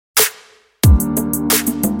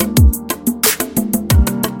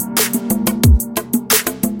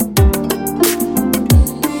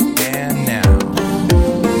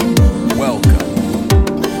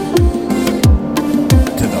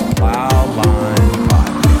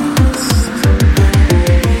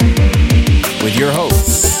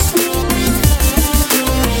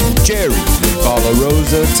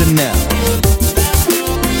Rosa Tennell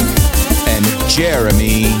and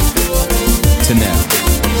Jeremy Tennell.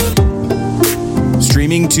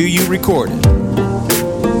 Streaming to you recorded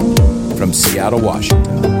from Seattle,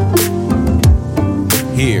 Washington.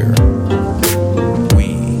 Here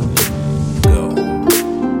we go.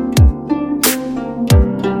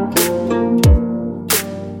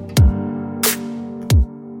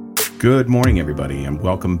 Good morning, everybody, and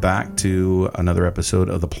welcome back to another episode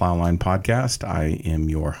of the Plowline podcast. I am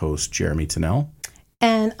your host, Jeremy Tennell.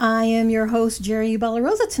 And I am your host, Gerry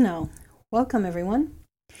Rosa Tennell. Welcome, everyone.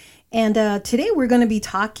 And today we're going to be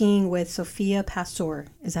talking with Zsofia Pasztor.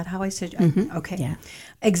 Is that how I said it? Mm-hmm. Okay. Yeah.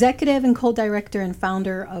 Executive and co-director and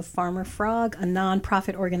founder of Farmer Frog, a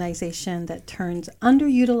nonprofit organization that turns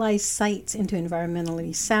underutilized sites into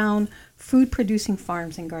environmentally sound, food-producing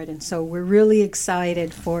farms and gardens. So we're really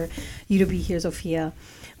excited for you to be here, Zsofia.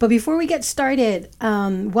 But before we get started,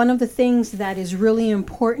 one of the things that is really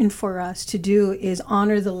important for us to do is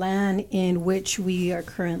honor the land in which we are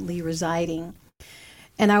currently residing.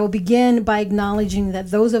 And I will begin by acknowledging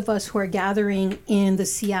that those of us who are gathering in the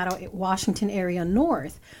Seattle, Washington area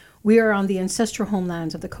north, we are on the ancestral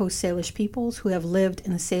homelands of the Coast Salish peoples who have lived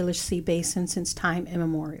in the Salish Sea Basin since time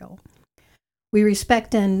immemorial. We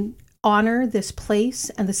respect and honor this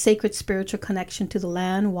place and the sacred spiritual connection to the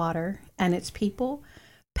land, water, and its people,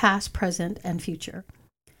 past, present, and future.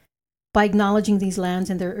 By acknowledging these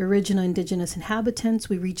lands and their original indigenous inhabitants,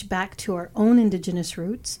 we reach back to our own indigenous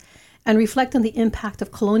roots and reflect on the impact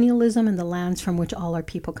of colonialism and the lands from which all our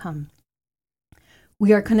people come.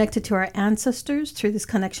 We are connected to our ancestors through this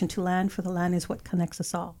connection to land, for the land is what connects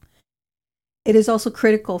us all. It is also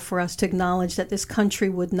critical for us to acknowledge that this country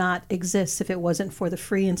would not exist if it wasn't for the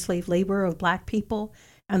free enslaved labor of Black people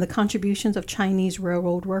and the contributions of Chinese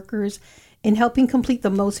railroad workers in helping complete the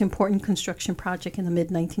most important construction project in the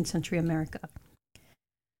mid-19th century America.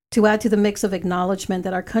 To add to the mix of acknowledgement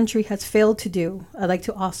that our country has failed to do, I'd like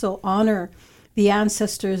to also honor the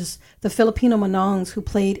ancestors, the Filipino Manongs, who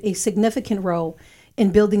played a significant role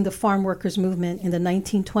in building the farm workers movement in the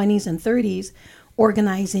 1920s and 30s,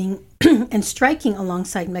 organizing and striking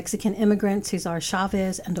alongside Mexican immigrants Cesar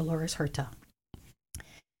Chavez and Dolores Huerta.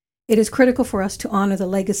 It is critical for us to honor the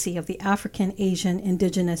legacy of the African, Asian,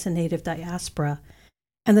 indigenous, and native diaspora,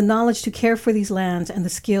 and the knowledge to care for these lands and the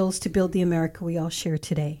skills to build the America we all share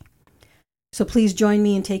today. So please join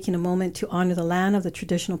me in taking a moment to honor the land of the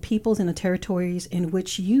traditional peoples and the territories in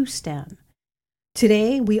which you stand.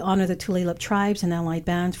 Today, we honor the Tulalip tribes and allied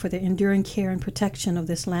bands for their enduring care and protection of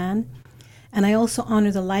this land. And I also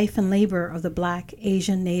honor the life and labor of the Black,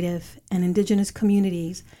 Asian, Native, and indigenous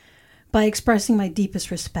communities by expressing my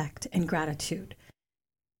deepest respect and gratitude.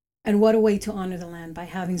 And what a way to honor the land by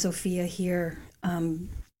having Zsofia here,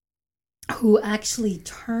 who actually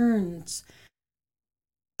turns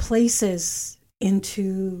places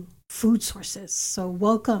into food sources. So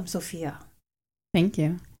welcome, Zsofia. Thank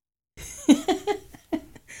you.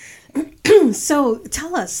 So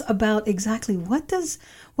tell us about exactly what does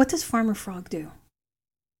Farmer Frog do?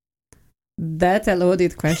 That's a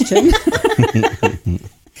loaded question.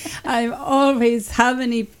 I'm always, how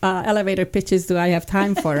many elevator pitches do I have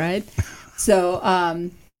time for, right? So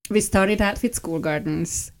we started out with school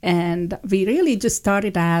gardens, and we really just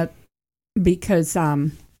started out because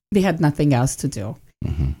we had nothing else to do.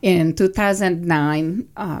 Mm-hmm. In 2009,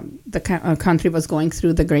 the country was going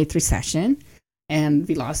through the Great Recession, and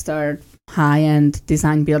we lost our high-end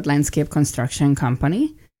design-build landscape construction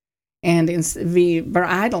company, and we were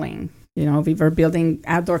idling. You know, we were building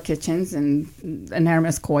outdoor kitchens and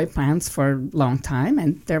enormous koi plants for a long time,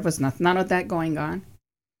 and there was none of that going on.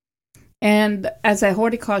 And as a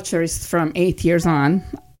horticulturist from 8 years on,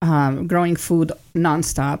 growing food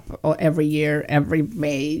nonstop every year, every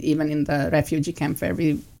May, even in the refugee camp where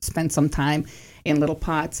we spent some time in little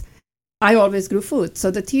pots, I always grew food.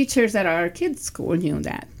 So the teachers at our kids' school knew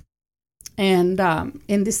that. And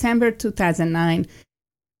in December 2009,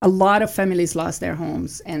 a lot of families lost their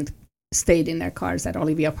homes and stayed in their cars at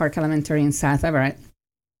Olivia Park Elementary in South Everett.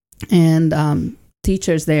 And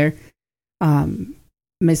teachers there,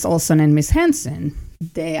 Miss Olson and Miss Hansen,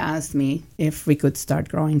 they asked me if we could start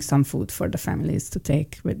growing some food for the families to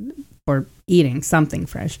take for eating something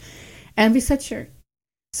fresh. And we said, sure.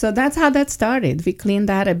 So that's how that started. We cleaned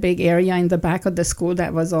out a big area in the back of the school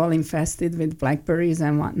that was all infested with blackberries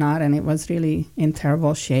and whatnot. And it was really in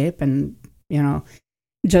terrible shape and, you know,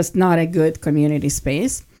 just not a good community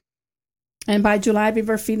space. And by July, we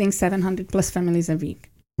were feeding 700 plus families a week.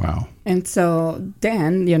 Wow. And so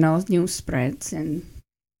then, you know, news spreads and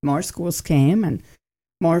more schools came and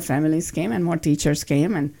more families came and more teachers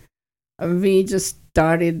came. And we just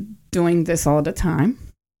started doing this all the time.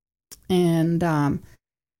 And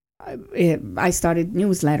I started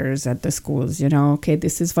newsletters at the schools, okay,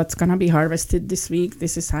 this is what's going to be harvested this week.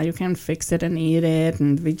 This is how you can fix it and eat it.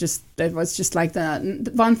 And it was just like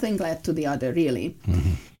the one thing led to the other, really.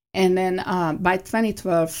 Mm-hmm. And then by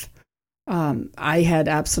 2012, I had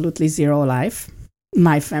absolutely zero life.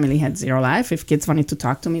 My family had zero life. If kids wanted to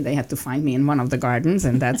talk to me, they had to find me in one of the gardens,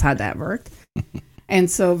 and that's how that worked. And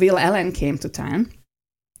so Will Allen came to town,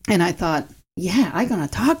 and I thought, yeah, I'm going to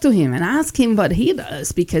talk to him and ask him what he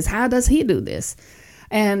does, because how does he do this?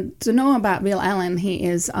 And to know about Will Allen, he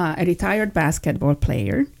is a retired basketball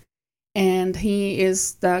player, and he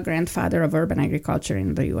is the grandfather of urban agriculture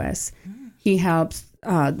in the U.S. He helped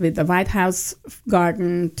with the White House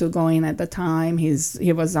garden to go in at the time.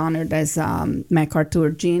 He was honored as MacArthur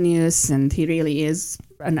Genius, and he really is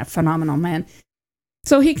a phenomenal man.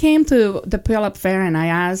 So he came to the Pull-Up Fair, and I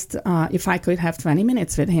asked if I could have 20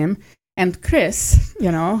 minutes with him. And Chris,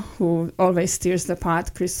 who always steers the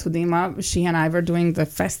pot, Chris Hudima, she and I were doing the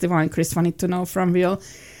festival, and Chris wanted to know from Will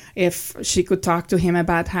if she could talk to him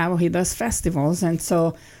about how he does festivals. And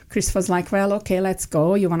so Chris was like, well, okay, let's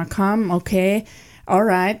go. You want to come? Okay. All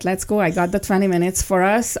right, let's go. I got the 20 minutes for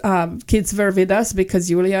us. Kids were with us because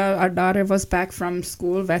Julia, our daughter, was back from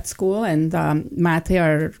school, vet school, and Mate,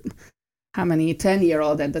 our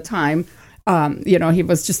 10-year-old at the time, he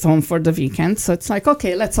was just home for the weekend. So it's like,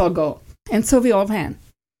 okay, let's all go. And so we all went.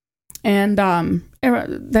 And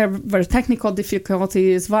there were technical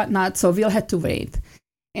difficulties, whatnot, so Will had to wait.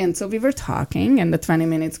 And so we were talking, and the 20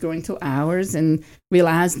 minutes grew into hours, and Will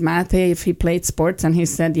asked Mate if he played sports, and he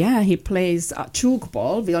said, yeah, he plays chook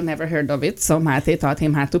ball. Will never heard of it, so Mate taught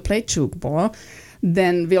him how to play chook ball.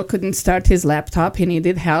 Then Will couldn't start his laptop. He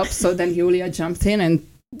needed help, so then Julia jumped in and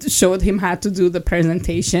showed him how to do the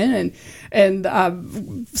presentation,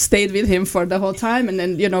 and stayed with him for the whole time. And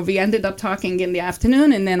then, we ended up talking in the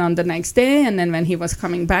afternoon, and then on the next day, and then when he was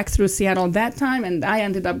coming back through Seattle that time, and I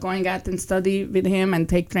ended up going out and study with him and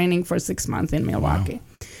take training for 6 months in Milwaukee.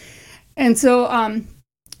 Wow. And so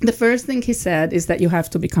the first thing he said is that you have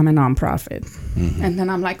to become a nonprofit. Mm-hmm. And then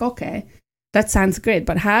I'm like, okay, that sounds great,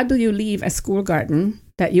 but how do you leave a school garden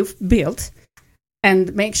that you've built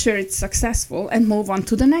and make sure it's successful and move on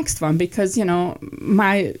to the next one? Because,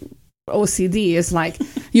 my OCD is like,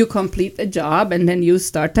 you complete a job and then you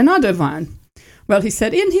start another one. Well, he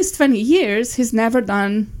said in his 20 years, he's never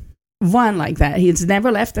done one like that. He's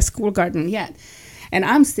never left a school garden yet. And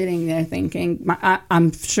I'm sitting there thinking,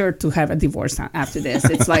 I'm sure to have a divorce after this.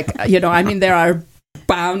 It's like, there are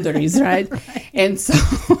boundaries, right? And so...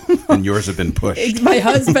 and yours have been pushed. My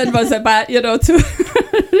husband was about, to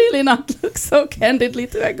really not look so candidly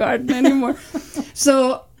to a garden anymore.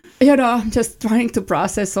 So, I'm just trying to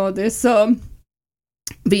process all this. So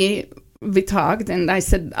we talked, and I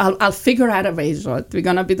said, I'll figure out a way, Zsot. We're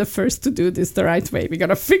going to be the first to do this the right way. We're going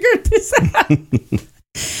to figure this out.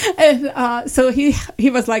 And so he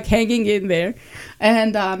was like hanging in there.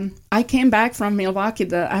 And I came back from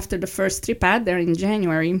Milwaukee after the first trip out there in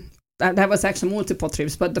January. That was actually multiple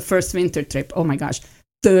trips, but the first winter trip, oh my gosh,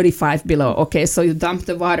 35 below. Okay, so you dump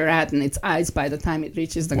the water out and it's ice by the time it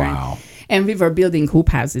reaches the ground. And we were building hoop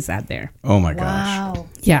houses out there. Oh my gosh. Wow.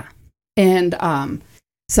 Yeah. And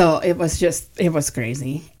so it was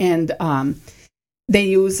crazy. And they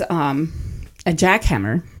use a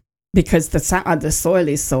jackhammer because the soil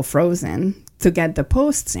is so frozen to get the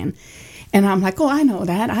posts in. And I'm like, oh, I know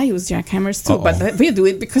that. I use jackhammers too, but we do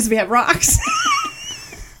it because we have rocks.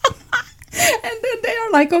 And then they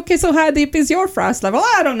are like, okay, so how deep is your frost level?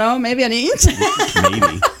 I don't know, maybe an inch.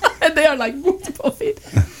 Maybe. And they are like multiple feet.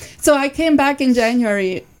 So I came back in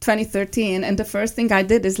January 2013, and the first thing I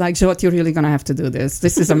did is like, Zsot, you're really going to have to do this.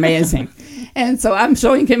 This is amazing. And so I'm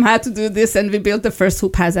showing him how to do this, and we built the first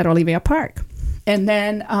hoop house at Olivia Park. And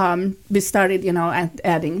then we started,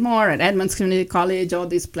 adding more at Edmonds Community College, all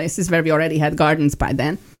these places where we already had gardens by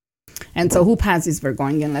then. And so hoop houses were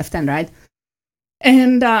going in left and right.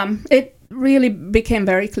 And it really became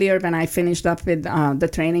very clear when I finished up with the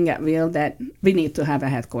training at Will that we need to have a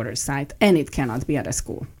headquarters site, and it cannot be at a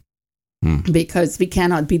school. Because we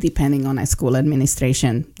cannot be depending on a school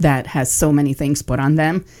administration that has so many things put on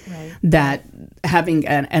them, right, that having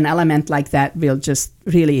an element like that will just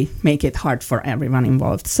really make it hard for everyone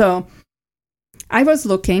involved. So I was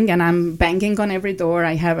looking, and I'm banging on every door.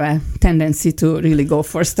 I have a tendency to really go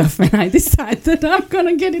for stuff when I decide that I'm going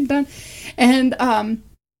to get it done. And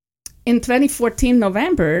in 2014,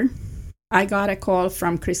 November, I got a call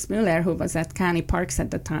from Chris Mueller, who was at County Parks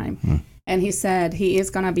at the time. And he said he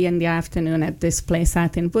is going to be in the afternoon at this place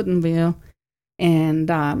out in Woodinville. And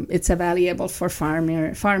it's available for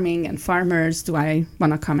farming and farmers. Do I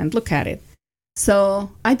want to come and look at it?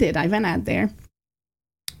 So I did. I went out there.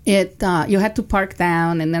 You had to park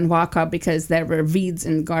down and then walk up because there were weeds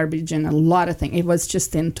and garbage and a lot of things. It was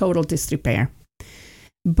just in total disrepair.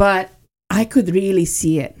 But I could really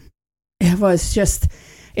see it. It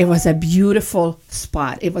was a beautiful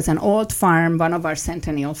spot. It was an old farm, one of our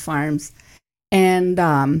centennial farms. And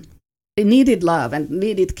it needed love and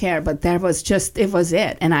needed care, but it was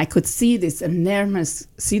it. And I could see this enormous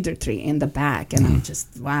cedar tree in the back. And I'm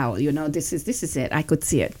just, wow, this is it. I could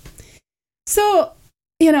see it. So,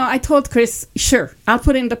 I told Chris, sure, I'll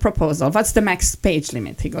put in the proposal. What's the max page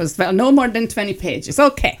limit? He goes, well, no more than 20 pages.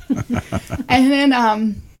 Okay. And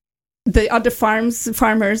then the other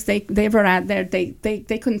farmers, they were out there.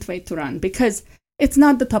 They couldn't wait to run because it's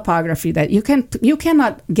not the topography that you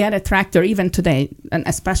cannot get a tractor even today, and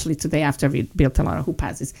especially today after we built a lot of hoop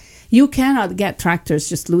houses. You cannot get tractors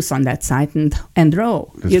just loose on that site and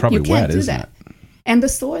row. It's probably you can't wet, do isn't that. it? And the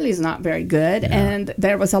soil is not very good, Yeah. and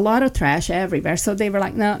there was a lot of trash everywhere. So they were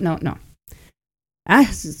like, no.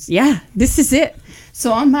 This is it.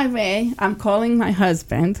 So on my way, I'm calling my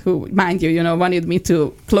husband, who, mind you, wanted me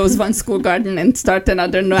to close one school garden and start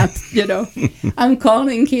another not, I'm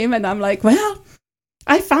calling him, and I'm like, well,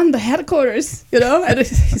 I found the headquarters, and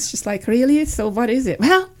it's just like, really? So what is it?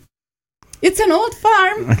 Well, it's an old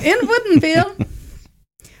farm in Woodinville.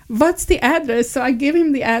 What's the address? So I give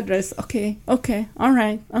him the address. Okay, all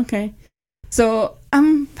right, okay. So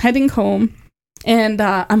I'm heading home, and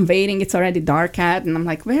I'm waiting. It's already dark out, and I'm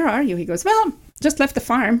like, where are you? He goes, well, just left the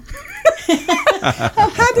farm.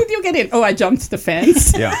 How did you get in? Oh, I jumped the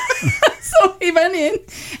fence. Yeah. So he went in,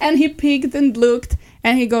 and he peeked and looked,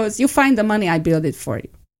 and he goes, you find the money, I build it for you.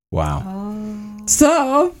 Wow. Oh.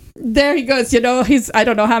 So there he goes, he's, I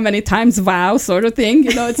don't know how many times, wow, sort of thing.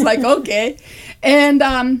 It's like, okay.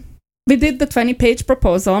 And we did the 20-page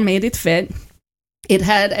proposal, made it fit. It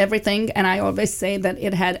had everything, and I always say that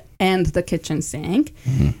it had and the kitchen sink,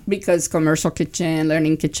 because commercial kitchen,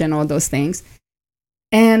 learning kitchen, all those things.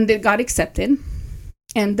 And it got accepted.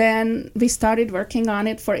 And then we started working on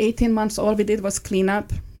it for 18 months. All we did was clean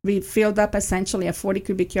up. We filled up essentially a 40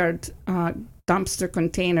 cubic yard dumpster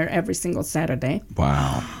container every single Saturday.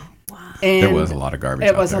 Wow. And there was a lot of garbage.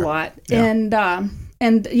 It was there. a lot. Yeah.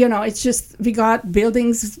 And it's just, we got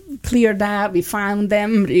buildings cleared out. We found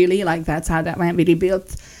them, really, like that's how that went. We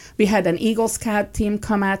rebuilt. We had an Eagle Scout team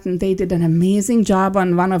come out, and they did an amazing job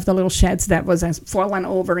on one of the little sheds that was fallen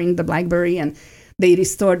over in the Blackberry, and they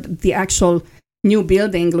restored the actual new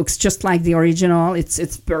building. Looks just like the original.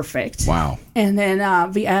 It's perfect. Wow. And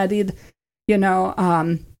then we added,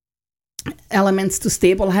 elements to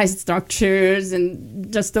stabilize structures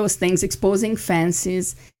and just those things, exposing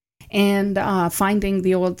fences, and finding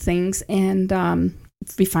the old things. And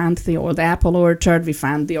we found the old apple orchard, we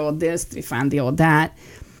found the old this, we found the old that.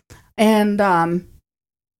 And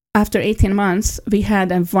after 18 months, we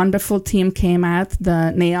had a wonderful team came out,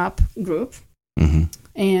 the NAOP group. Mm-hmm.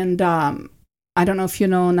 And I don't know if you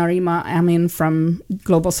know Narima Amin from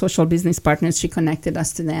Global Social Business Partners. She connected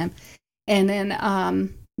us to them. And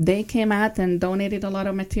then they came out and donated a lot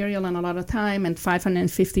of material and a lot of time, and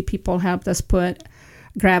 550 people helped us put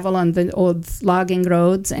gravel on the old logging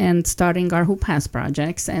roads and starting our hoop house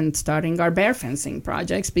projects and starting our bear fencing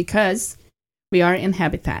projects, because we are in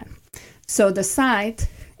habitat. So the site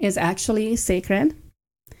is actually sacred.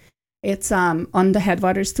 It's on the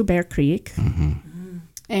headwaters to Bear Creek. Mm-hmm.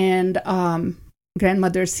 And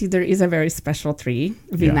grandmother cedar is a very special tree.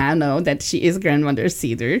 We now know that she is grandmother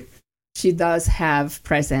cedar. She does have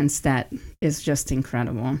presence that is just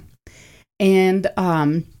incredible. And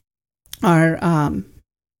our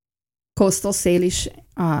Coastal Salish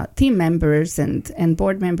team members and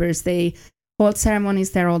board members, they hold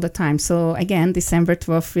ceremonies there all the time. So again, December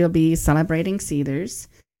 12th, we'll be celebrating cedars,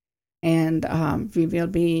 and we will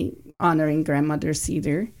be honoring grandmother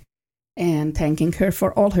cedar and thanking her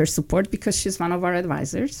for all her support, because she's one of our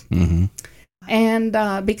advisors. Mm-hmm. And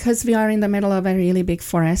because we are in the middle of a really big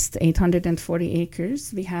forest, 840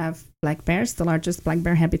 acres, we have black bears. The largest black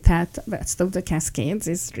bear habitat west of the Cascades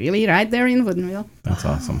is really right there in Woodinville. That's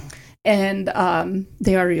awesome. And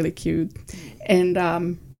they are really cute.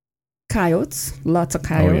 And coyotes, lots of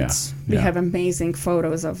coyotes. Oh, yeah. We have amazing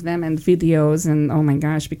photos of them and videos, and oh my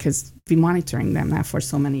gosh, because we're monitoring them now for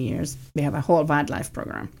so many years. We have a whole wildlife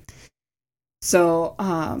program. So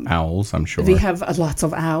owls, I'm sure. we have lots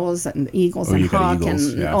of owls and eagles and hawk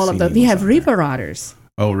and all of that. We eagles have out river otters.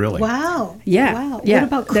 Oh, really? Wow. Yeah. Wow. Yeah. What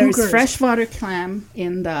about cougars? There's freshwater clam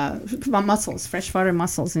in the mussels, freshwater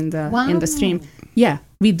mussels in the Wow. stream. Yeah,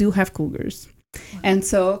 we do have cougars. And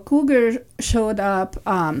so cougar showed up.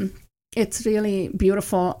 It's really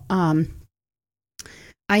beautiful.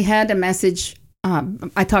 I had a message.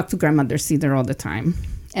 I talk to Grandmother Cedar all the time.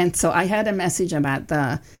 And so I had a message about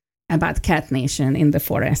Cat Nation in the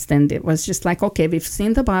forest. And it was just like, okay, we've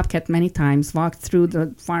seen the bobcat many times, walked through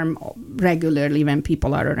the farm regularly when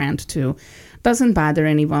people are around too. Doesn't bother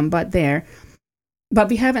anyone but there. But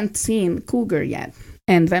we haven't seen cougar yet.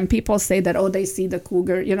 And when people say that, oh, they see the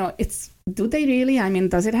cougar, do they really? I mean,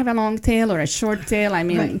 does it have a long tail or a short tail? I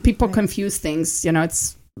mean, people confuse things,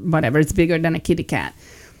 it's whatever, it's bigger than a kitty cat.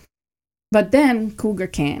 But then cougar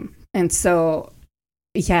came. And so,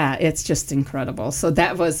 yeah, it's just incredible. So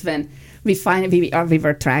that was when we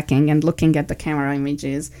were tracking and looking at the camera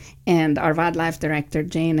images. And our wildlife director,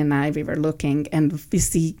 Jane, and I, we were looking, and we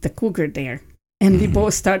see the cougar there. And we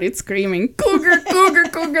both started screaming, cougar, cougar,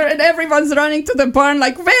 cougar. And everyone's running to the barn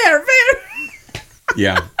like, where?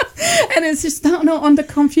 Yeah. And it's just, no, on the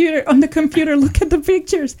computer, look at the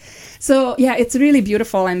pictures. So, yeah, it's really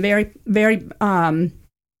beautiful and very, very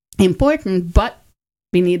important, but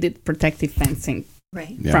we needed protective fencing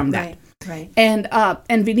from that. Right.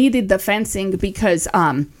 And we needed the fencing because,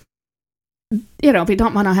 we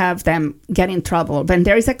don't want to have them get in trouble. When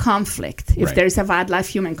there is a conflict, if there is a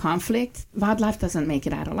wildlife-human conflict, wildlife doesn't make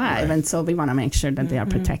it out alive. Right. And so we want to make sure that they are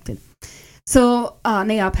protected. So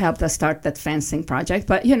NAIOP helped us start that fencing project.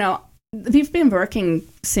 But, we've been working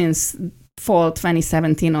since fall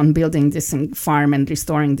 2017 on building this farm and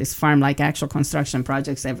restoring this farm, like actual construction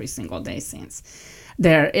projects every single day since.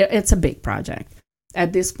 It's a big project.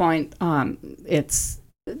 At this point, it's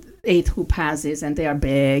 8 hoop houses, and they are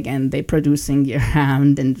big, and they're producing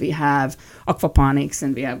year-round, and we have aquaponics,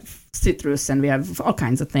 and we have citrus, and we have all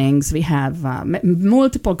kinds of things. We have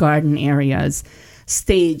multiple garden areas,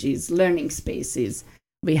 stages, learning spaces.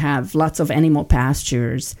 We have lots of animal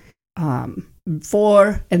pastures,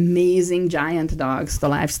 4 amazing giant dogs, the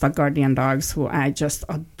livestock guardian dogs, who I just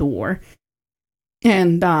adore.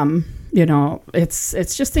 And,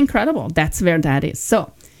 it's just incredible. That's where that is.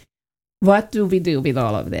 So what do we do with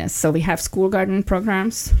all of this? So we have school garden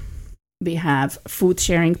programs. We have food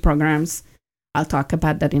sharing programs. I'll talk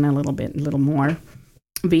about that in a little more.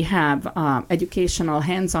 We have educational,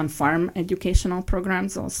 hands-on farm educational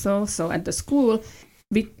programs also. So at the school,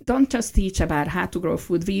 we don't just teach about how to grow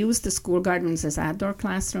food. We use the school gardens as outdoor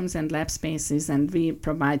classrooms and lab spaces, and we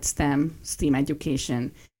provide STEM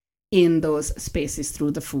education in those spaces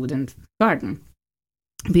through the food and garden.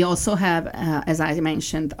 We also have, as I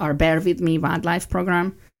mentioned, our Bear With Me wildlife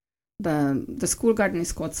program. The school garden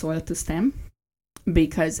is called Soil to STEM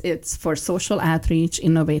because it's for social outreach,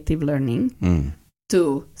 innovative learning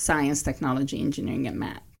to science, technology, engineering, and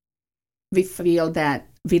math. We feel that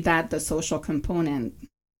without the social component,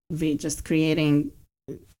 we're just creating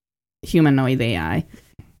humanoid AI,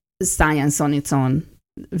 science on its own.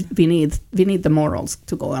 We need the morals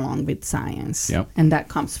to go along with science, and that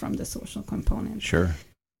comes from the social component. Sure.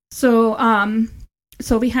 So,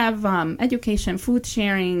 so we have education, food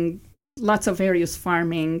sharing, lots of various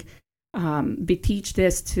farming. We teach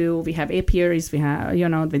this too. We have apiaries. We have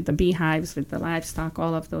with the beehives, with the livestock,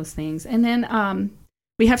 all of those things, and then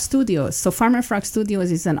we have studios. So Farmer Frog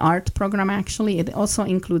Studios is an art program. Actually, it also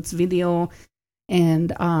includes video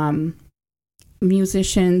and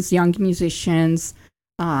musicians, young musicians.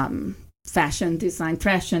 Fashion design,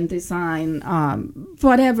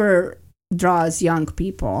 whatever draws young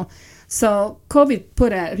people. So COVID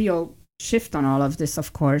put a real shift on all of this,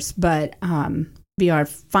 of course, but we are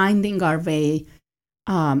finding our way,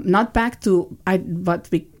 not back to what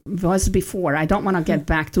was before. I don't want to get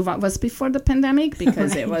back to what was before the pandemic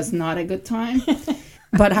because it was not a good time.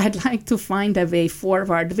 But I'd like to find a way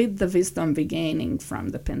forward with the wisdom we're gaining from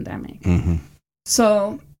the pandemic. Mm-hmm.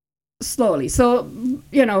 So slowly. So,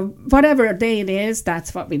 whatever day it is,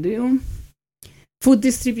 that's what we do. Food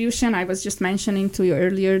distribution, I was just mentioning to you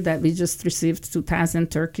earlier that we just received 2,000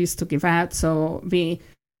 turkeys to give out. So we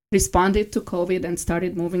responded to COVID and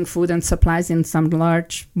started moving food and supplies in some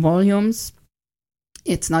large volumes.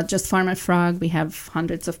 It's not just Farmer Frog. We have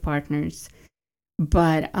hundreds of partners.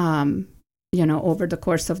 But, over the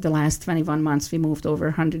course of the last 21 months, we moved over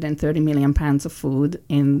 130 million pounds of food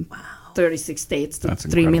in 36 states to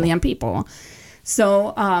 3 million people.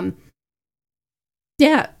 So,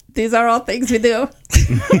 these are all things we do.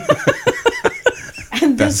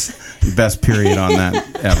 And best period on that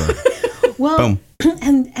ever. Well, boom.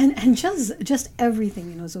 And just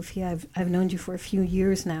everything, Zsofia, I've known you for a few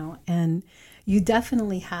years now, and you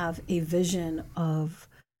definitely have a vision of,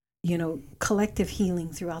 collective healing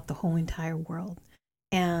throughout the whole entire world.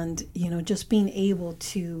 And, just being able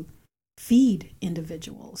to feed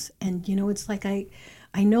individuals. And, it's like I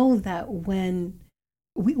know that when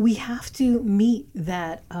we have to meet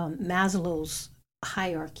that Maslow's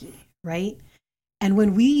hierarchy, right? And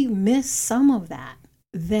when we miss some of that,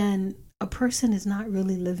 then a person is not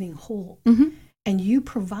really living whole. And you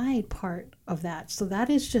provide part of that. So that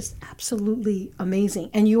is just absolutely amazing.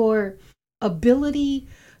 And your ability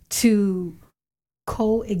to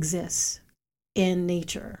coexist in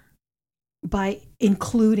nature by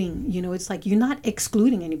including, it's like you're not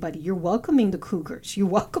excluding anybody. You're welcoming the cougars. You're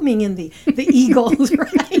welcoming in the eagles,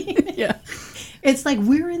 right? Yeah. It's like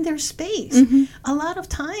we're in their space. A lot of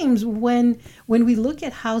times when we look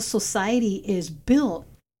at how society is built,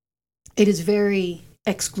 it is very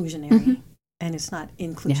exclusionary. And it's not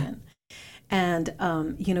inclusion. Yeah.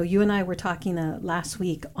 And, you and I were talking last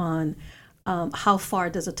week on how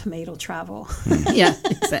far does a tomato travel? Yeah,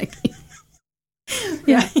 exactly.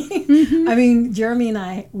 Yeah. I mean, Jeremy and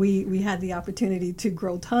I, we had the opportunity to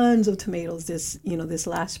grow tons of tomatoes this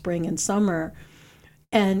last spring and summer.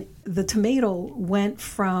 And the tomato went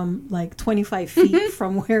from like 25 feet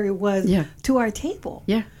from where it was to our table.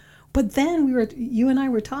 Yeah. But then you and I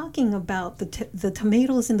were talking about the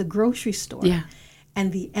tomatoes in the grocery store,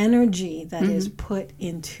 and the energy that is put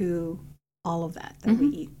into all of that we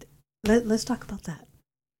eat. Let's talk about that.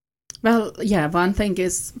 Well, yeah, one thing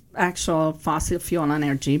is actual fossil fuel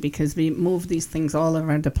energy, because we move these things all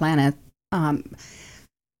over the planet.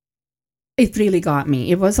 It really got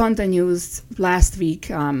me. It was on the news last week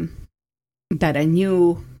that a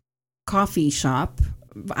new coffee shop,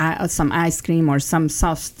 some ice cream or some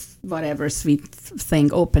soft, whatever sweet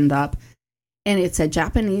thing opened up, and it's a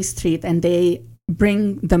Japanese street, and they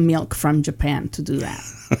bring the milk from Japan to do that.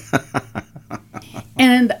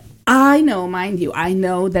 And I know, mind you,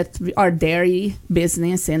 that our dairy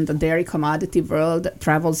business and the dairy commodity world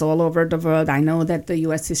travels all over the world. I know that the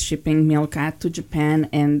U.S. is shipping milk out to Japan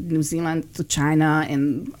and New Zealand to China,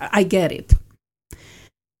 and I get it.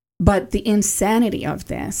 But the insanity of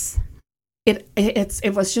this,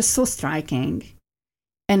 it was just so striking,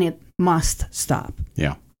 and it must stop.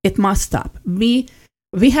 Yeah. It must stop. We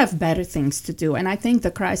have better things to do, and I think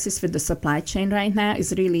the crisis with the supply chain right now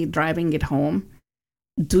is really driving it home.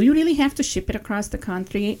 Do you really have to ship it across the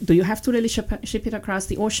country? Do you have to really ship it across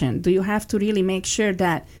the ocean? Do you have to really make sure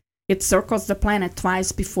that it circles the planet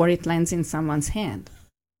twice before it lands in someone's hand?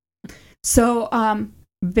 So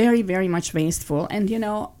very, very much wasteful. And,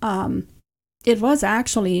 it was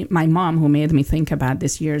actually my mom who made me think about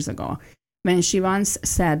this years ago, when she once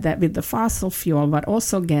said that with the fossil fuel, what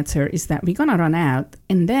also gets her is that we're going to run out,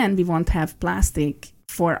 and then we won't have plastic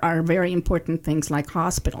for our very important things like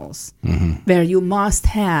hospitals, where you must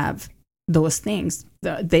have those things.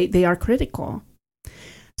 They are critical.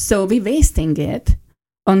 So we're wasting it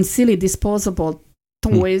on silly disposable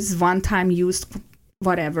toys, one-time used,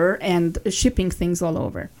 whatever, and shipping things all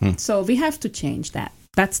over. So we have to change that.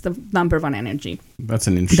 That's the number one energy. That's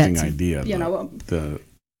an interesting idea.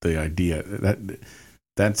 The idea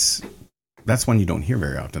that's one you don't hear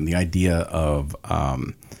very often. The idea of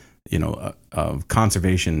of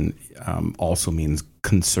conservation also means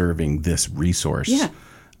conserving this resource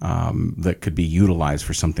that could be utilized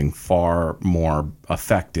for something far more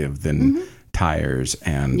effective than tires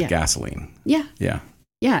and gasoline. Yeah,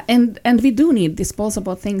 and we do need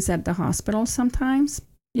disposable things at the hospital sometimes.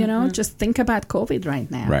 Just think about COVID right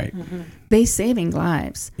now. Right. They're saving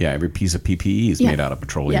lives. Yeah, every piece of PPE is made out of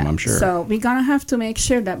petroleum, I'm sure. So we're going to have to make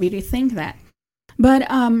sure that we rethink that. But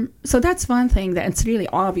so that's one thing that's really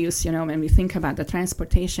obvious, when we think about the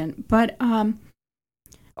transportation. But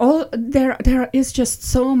there is just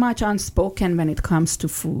so much unspoken when it comes to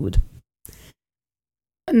food.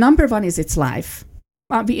 Number one is its life.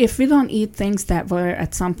 If we don't eat things that were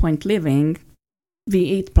at some point living, we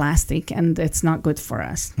eat plastic, and it's not good for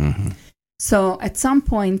us. So at some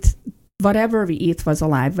point, whatever we eat was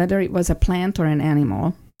alive, whether it was a plant or an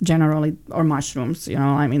animal, generally, or mushrooms.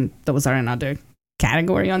 Those are another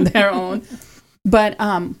category on their own. But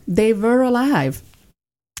they were alive.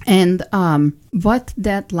 And what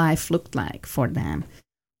that life looked like for them.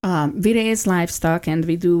 We raise livestock, and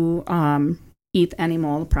we do eat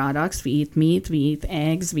animal products. We eat meat, we eat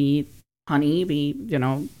eggs, we eat honey,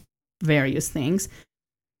 various things.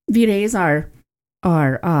 We raise our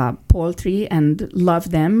poultry and love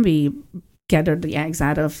them. We gather the eggs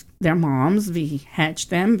out of their moms. We hatch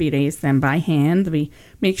them. We raise them by hand. We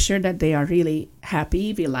make sure that they are really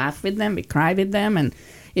happy. We laugh with them. We cry with them. And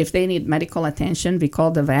if they need medical attention, we call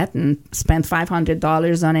the vet and spend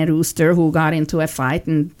 $500 on a rooster who got into a fight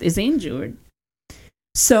and is injured.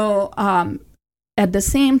 So at the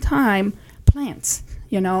same time, plants.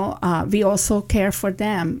 we also care for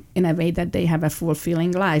them in a way that they have a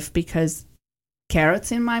fulfilling life, because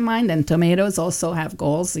carrots in my mind and tomatoes also have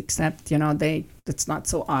goals, except, it's not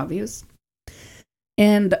so obvious.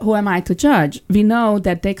 And who am I to judge? We know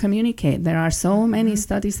that they communicate. There are so many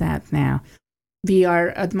studies out now. We are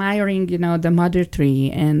admiring, the mother tree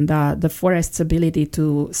and the forest's ability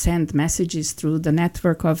to send messages through the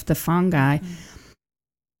network of the fungi.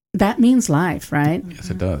 That means life, right? Yes,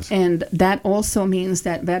 it does. And that also means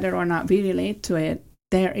that whether or not we relate to it,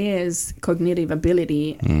 there is cognitive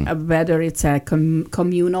ability, whether it's a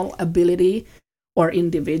communal ability or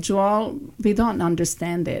individual. We don't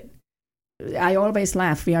understand it. I always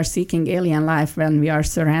laugh. We are seeking alien life when we are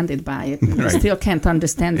surrounded by it. We still can't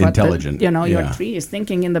understand what your tree is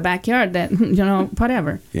thinking in the backyard. That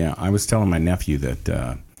whatever. Yeah, I was telling my nephew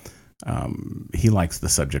that he likes the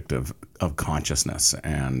subject of consciousness,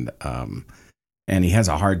 and he has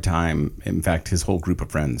a hard time. In fact, his whole group of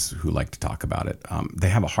friends who like to talk about it, they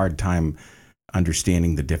have a hard time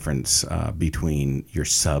understanding the difference between your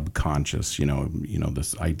subconscious,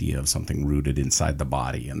 this idea of something rooted inside the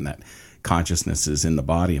body, and that consciousness is in the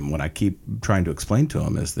body. And what I keep trying to explain to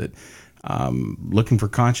him is that looking for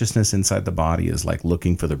consciousness inside the body is like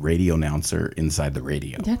looking for the radio announcer inside the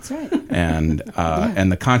radio. That's right. And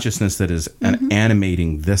and the consciousness that is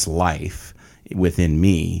animating this life within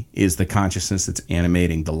me is the consciousness that's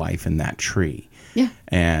animating the life in that tree. Yeah.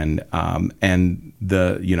 And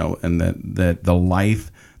the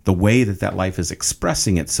life, the way that life is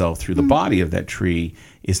expressing itself through the body of that tree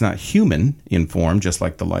is not human in form, just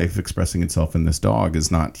like the life expressing itself in this dog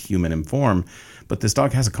is not human in form. But this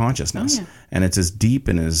dog has a consciousness, and it's as deep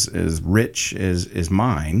and as rich as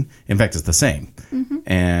mine. In fact, it's the same.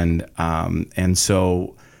 And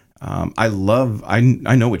so I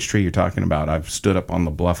know which tree you're talking about. I've stood up on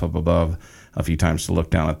the bluff up above a few times to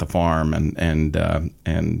look down at the farm, and that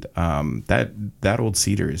old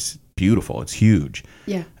cedar is beautiful. It's huge.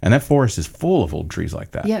 Yeah. And that forest is full of old trees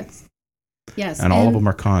like that. Yes. And all of them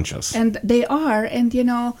are conscious. And they are. And,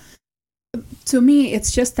 to me,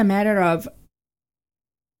 it's just a matter of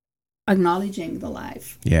acknowledging the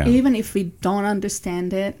life. Yeah. Even if we don't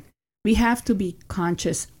understand it, we have to be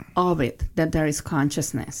conscious of it, that there is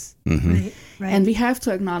consciousness. Right. And we have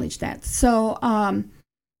to acknowledge that. So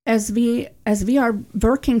as we are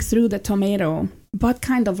working through the tomato, what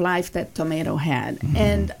kind of life that tomato had,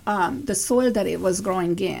 and the soil that it was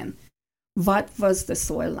growing in, what was the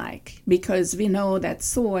soil like? Because we know that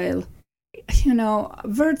soil,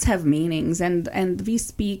 words have meanings, and we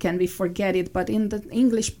speak and we forget it, but in the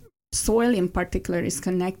English, soil in particular is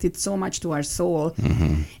connected so much to our soul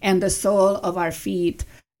and the sole of our feet.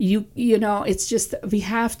 It's just, we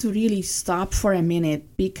have to really stop for a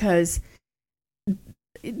minute, because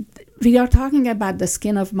we are talking about the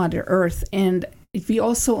skin of Mother Earth, and we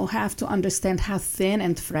also have to understand how thin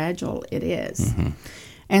and fragile it is.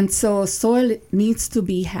 And so soil needs to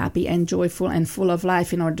be happy and joyful and full of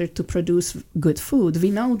life in order to produce good food. We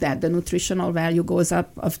know that the nutritional value goes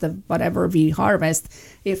up of the whatever we harvest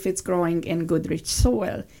if it's growing in good, rich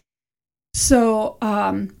soil. So,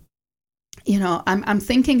 I'm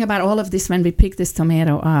thinking about all of this when we pick this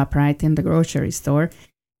tomato up, right, in the grocery store.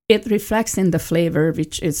 It reflects in the flavor,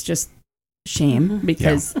 which is just shame,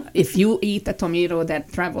 because if you eat a tomato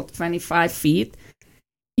that traveled 25 feet,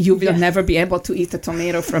 you will never be able to eat a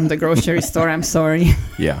tomato from the grocery store. I'm sorry.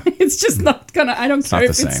 Yeah. It's just not gonna, I don't care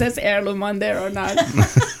if it says heirloom on there or not.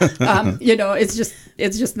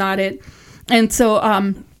 It's just not it. And so,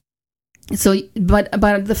 but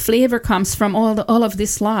the flavor comes from all of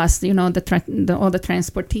this loss, all the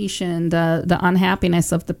transportation, the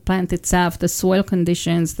unhappiness of the plant itself, the soil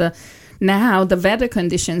conditions, the weather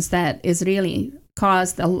conditions that is really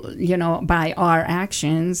caused, by our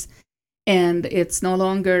actions. And it's no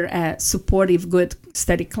longer a supportive, good,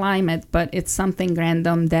 steady climate, but it's something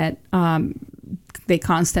random that they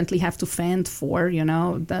constantly have to fend for,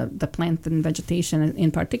 the plant and vegetation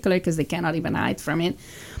in particular, because they cannot even hide from it.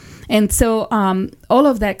 And so all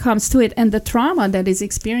of that comes to it, and the trauma that is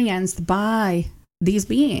experienced by these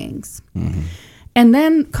beings. And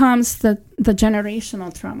then comes the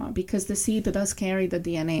generational trauma, because the seed does carry the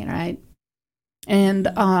DNA, right?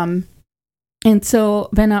 And so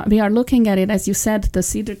when we are looking at it, as you said, the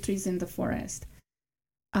cedar trees in the forest,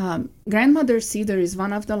 grandmother cedar is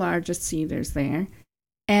one of the largest cedars there.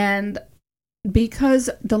 And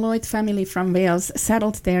because the Lloyd family from Wales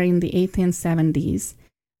settled there in the 1870s,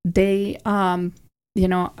 they,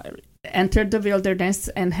 entered the wilderness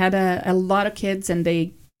and had a lot of kids, and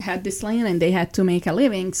they had this land and they had to make a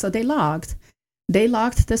living. So they logged. They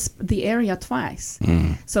locked the area twice.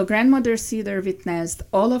 So grandmother Cedar witnessed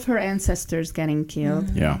all of her ancestors getting killed.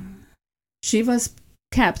 Yeah. She was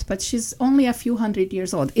kept, but she's only a few hundred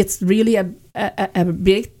years old. It's really a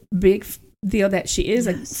big deal that she is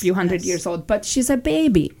a few hundred years old, but she's a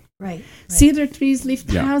baby. Right. Cedar trees live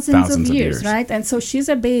thousands of years, right? And so she's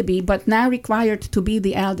a baby, but now required to be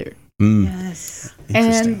the elder. Yes.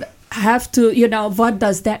 And have to, what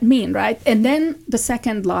does that mean, right? And then the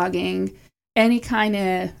second logging, any kind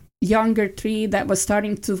of younger tree that was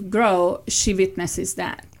starting to grow, she witnesses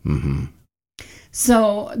that.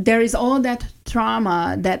 So there is all that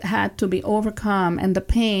trauma that had to be overcome and the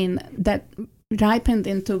pain that ripened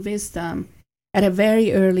into wisdom at a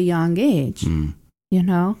very early young age,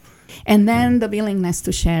 and then the willingness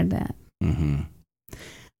to share that.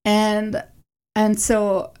 And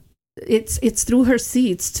so it's through her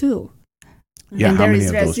seeds too. Yeah, and how there many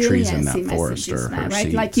is of those trees in that resiliency forest are messages her now, right?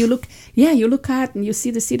 seeds? Like you look out and you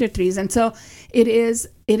see the cedar trees, and so it is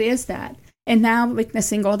that. And now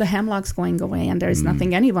witnessing all the hemlocks going away, and there is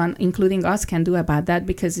nothing anyone, including us, can do about that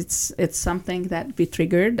because it's something that we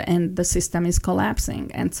triggered, and the system is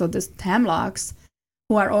collapsing. And so the hemlocks,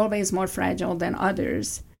 who are always more fragile than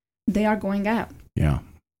others, they are going out. Yeah.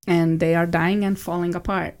 And they are dying and falling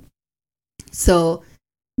apart. So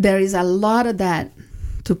there is a lot of that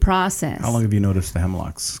to process. How long have you noticed the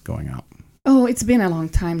hemlocks going out? Oh, it's been a long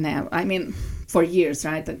time now. I mean, for years,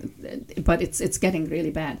 right? But it's getting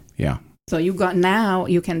really bad. Yeah. So now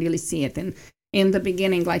you can really see it. And in the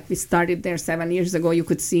beginning, like we started there 7 years ago, you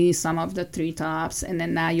could see some of the treetops, and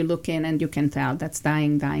then now you look in and you can tell that's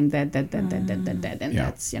dying, dead. And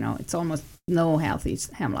that's, it's almost no healthy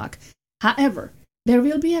hemlock. However, there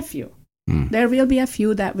will be a few. There will be a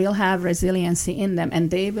few that will have resiliency in them, and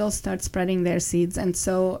they will start spreading their seeds. And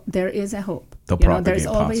so there is a hope. They'll propagate there's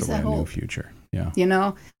always possibly a hope. New future.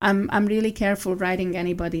 Yeah. I'm really careful writing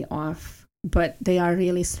anybody off, but they are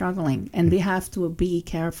really struggling, and we have to be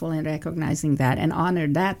careful in recognizing that and honor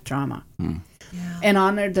that trauma. And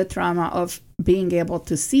honor the trauma of being able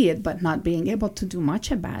to see it, but not being able to do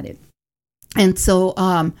much about it. And so,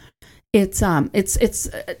 it's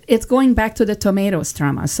going back to the tomatoes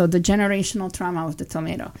trauma. So the generational trauma of the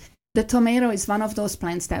tomato. The tomato is one of those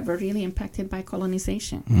plants that were really impacted by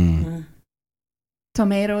colonization.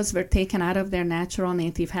 Tomatoes were taken out of their natural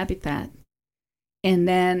native habitat and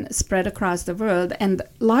then spread across the world. And a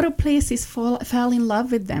lot of places fell in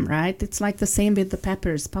love with them, right? It's like the same with the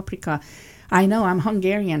peppers, paprika. I know I'm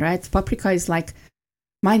Hungarian, right? Paprika is like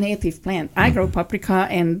my native plant. I grow paprika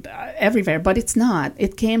and everywhere, but it's not.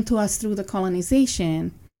 It came to us through the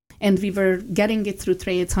colonization, and we were getting it through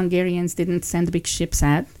trades. Hungarians didn't send big ships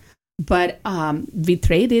out, but we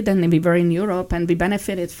traded, and we were in Europe, and we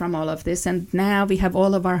benefited from all of this. And now we have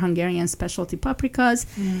all of our Hungarian specialty paprikas,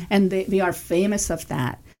 and we are famous of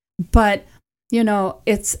that. But,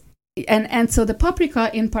 it's... And so the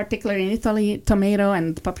paprika, in particular in Italy, tomato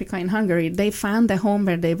and paprika in Hungary, they found a home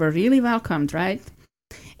where they were really welcomed, right?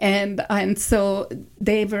 And so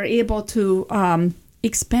they were able to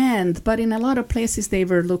expand, but in a lot of places they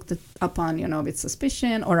were looked upon, with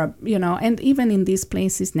suspicion, or and even in these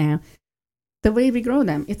places now, the way we grow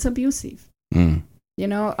them, it's abusive.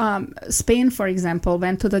 Spain, for example,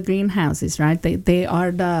 went to the greenhouses, right? They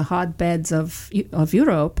are the hotbeds of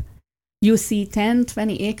Europe. You see 10,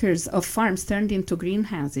 20 acres of farms turned into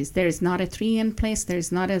greenhouses. There is not a tree in place. There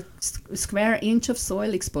is not a square inch of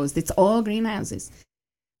soil exposed. It's all greenhouses.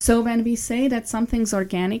 So when we say that something's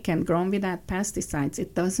organic and grown without pesticides,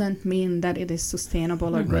 it doesn't mean that it is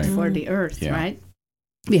sustainable or good for the earth, right?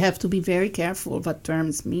 We have to be very careful what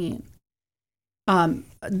terms mean. I'm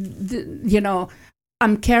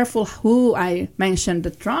careful who I mention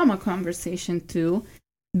the trauma conversation to,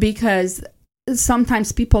 because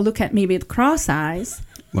sometimes people look at me with cross eyes.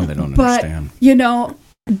 Well, they don't understand.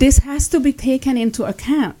 This has to be taken into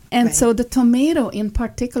account. And so the tomato in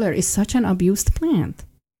particular is such an abused plant.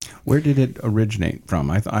 Where did it originate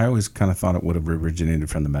from? I always kind of thought it would have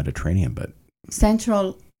originated from the Mediterranean, but...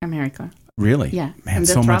 Central America. Really? Yeah. Man,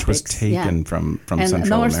 so much was taken from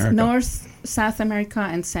Central America. North, South America,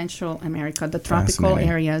 and Central America, the tropical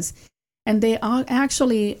areas. And they are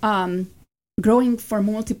actually growing for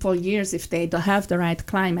multiple years if they have the right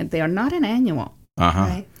climate. They are not an annual.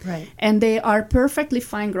 Right. And they are perfectly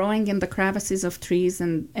fine growing in the crevices of trees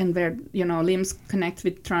and where, limbs connect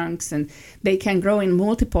with trunks, and they can grow in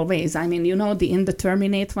multiple ways. I mean, the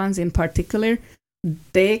indeterminate ones in particular,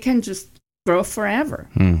 they can just grow forever.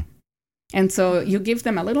 And so you give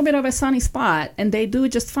them a little bit of a sunny spot and they do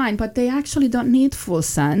just fine, but they actually don't need full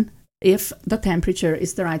sun if the temperature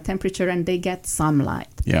is the right temperature and they get some light.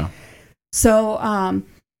 Yeah. So,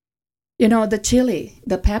 the chili,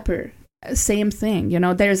 the pepper, same thing.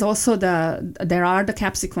 There's also there are the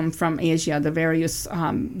capsicum from Asia, the various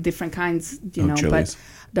different kinds, chilies.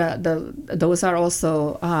 But those are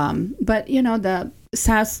also, but the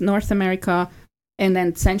North America and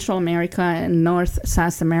then Central America and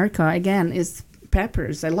South America, again, is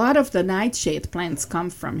peppers. A lot of the nightshade plants come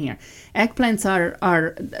from here. Eggplants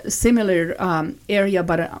are similar area,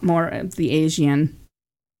 but more of the Asian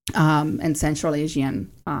and Central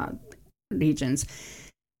Asian regions.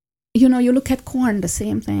 You look at corn, the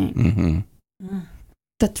same thing. Mm-hmm.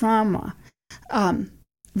 The trauma.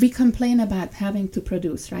 We complain about having to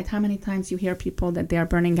produce, right? How many times you hear people that they are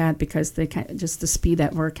burning out because they can't, just the speed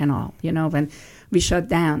at work and all, when we shut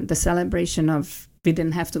down, the celebration of we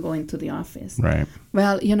didn't have to go into the office. Right.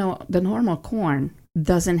 Well, the normal corn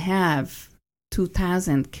doesn't have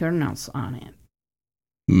 2,000 kernels on it.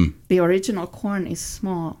 Mm. The original corn is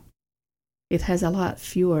small. It has a lot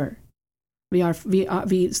fewer.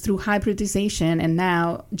 We through hybridization and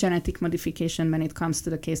now genetic modification, when it comes to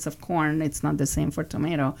the case of corn, it's not the same for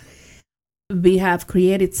tomato. We have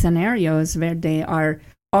created scenarios where they are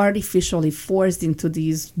artificially forced into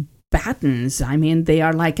these battens. I mean, they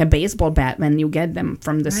are like a baseball bat when you get them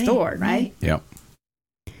from the store, right? Yep.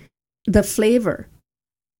 The flavor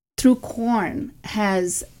through corn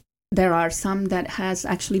there are some that has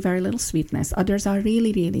actually very little sweetness. Others are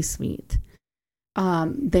really, really sweet.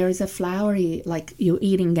 There is a flowery, like you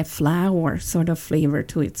eating a flower sort of flavor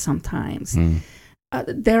to it sometimes. Mm.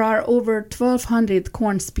 There are over 1,200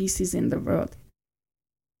 corn species in the world.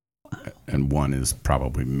 And one is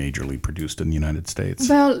probably majorly produced in the United States.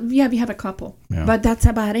 Well, yeah, we have a couple, but that's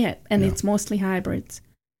about it. And it's mostly hybrids.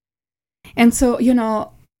 And so,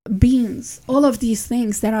 beans, all of these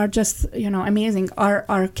things that are just, amazing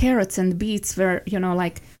are carrots and beets where, in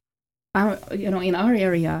our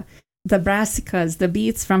area, the brassicas, the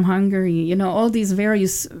beets from Hungary, all these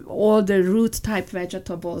various, all the root type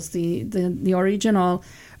vegetables, the original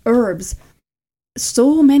herbs,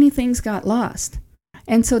 so many things got lost.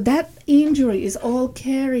 And so that injury is all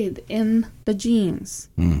carried in the genes.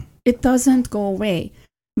 Mm. It doesn't go away.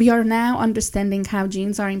 We are now understanding how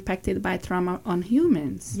genes are impacted by trauma on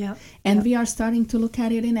humans. Yep. And we are starting to look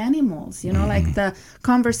at it in animals, like the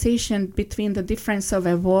conversation between the difference of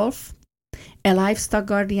a wolf, a livestock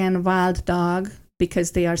guardian, wild dog,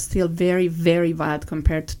 because they are still very, very wild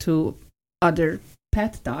compared to other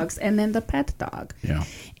pet dogs, and then the pet dog. Yeah.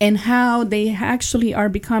 And how they actually are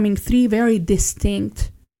becoming three very distinct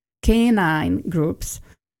canine groups.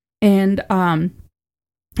 And, and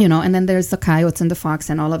then there's the coyotes and the fox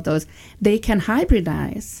and all of those. They can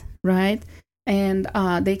hybridize, right? And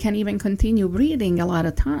they can even continue breeding a lot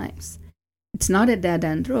of times. It's not a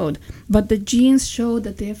dead-end road, but the genes show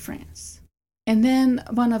the difference. And then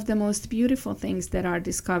one of the most beautiful things that are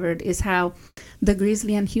discovered is how the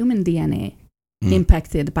grizzly and human DNA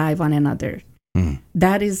impacted by one another. Mm.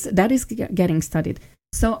 That is getting studied.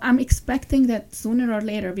 So I'm expecting that sooner or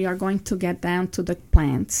later we are going to get down to the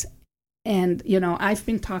plants. And, I've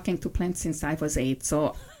been talking to plants since I was 8,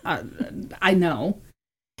 so I know.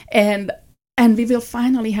 And we will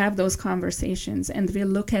finally have those conversations, and we'll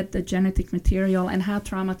look at the genetic material and how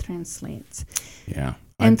trauma translates. Yeah.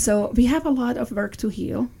 And so we have a lot of work to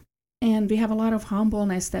heal, and we have a lot of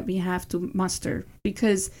humbleness that we have to muster,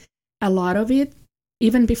 because a lot of it,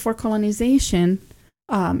 even before colonization,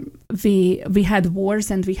 we had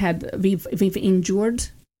wars and we've injured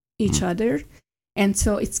each other, and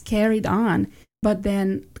so it's carried on. But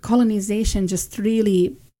then colonization just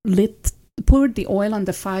really poured the oil on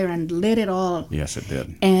the fire and lit it all. Yes, it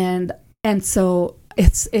did. And so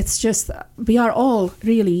it's just, we are all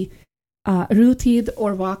really rooted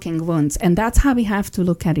or walking wounds, and that's how we have to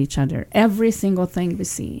look at each other. Every single thing we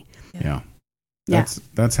see. Yeah.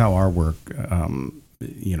 That's how our work,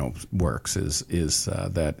 works. Is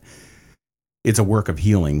that it's a work of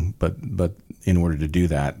healing, but in order to do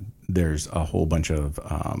that, there's a whole bunch of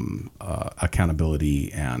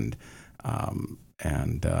accountability and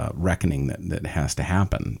reckoning that has to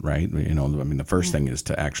happen, right? The first thing is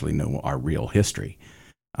to actually know our real history.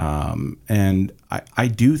 And I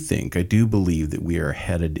do believe that we are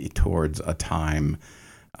headed towards a time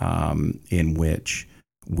in which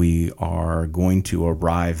we are going to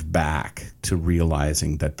arrive back to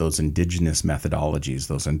realizing that those indigenous methodologies,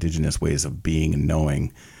 those indigenous ways of being and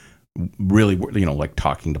knowing, really, like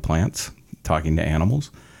talking to plants, talking to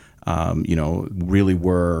animals, really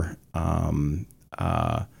were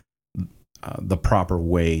the proper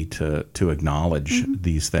way to acknowledge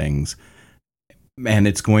these things. And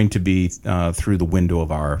it's going to be through the window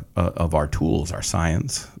of our tools, our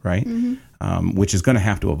science, right? which is going to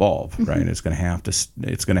have to evolve, right? It's going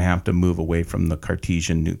to have to move away from the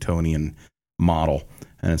Cartesian Newtonian model,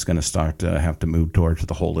 and it's going to start to have to move towards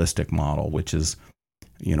the holistic model, which is,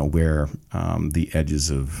 where the edges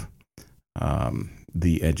of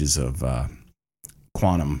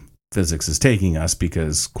quantum physics is taking us,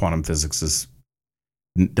 because quantum physics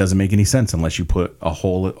doesn't make any sense unless you put a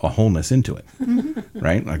wholeness into it,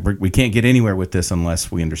 right? Like we can't get anywhere with this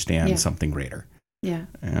unless we understand something greater. Yeah.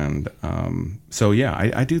 And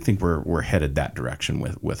I do think we're headed that direction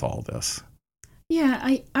with all this.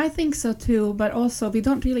 Yeah, I think so too, but also we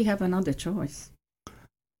don't really have another choice.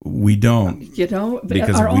 We don't,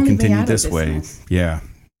 because if we continue this way, yeah,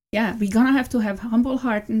 we're gonna have to have humble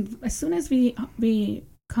heart, and as soon as we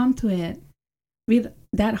come to it with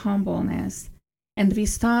that humbleness, and we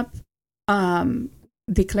stop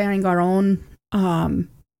declaring our own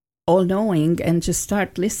all-knowing and just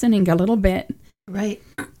start listening a little bit, right?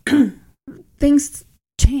 Things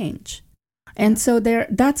change. And so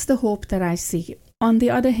that's the hope that I see. On the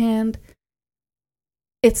other hand,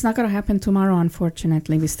 it's not going to happen tomorrow,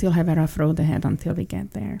 unfortunately. We still have a rough road ahead until we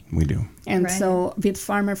get there. We do. And so with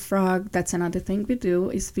Farmer Frog, that's another thing we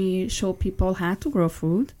do, is we show people how to grow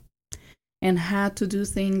food and how to do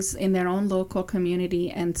things in their own local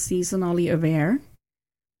community and seasonally aware.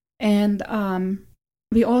 And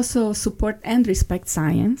we also support and respect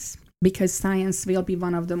science, because science will be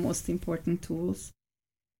one of the most important tools.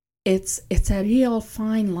 It's a real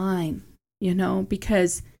fine line,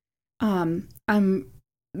 because I'm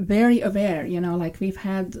very aware, like we've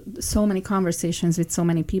had so many conversations with so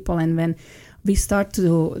many people, and when we start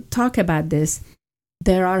to talk about this,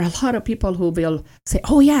 there are a lot of people who will say,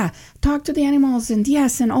 oh yeah, talk to the animals and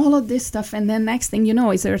yes, and all of this stuff, and then next thing you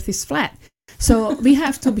know is Earth is flat. So we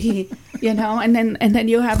have to be, and then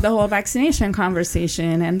you have the whole vaccination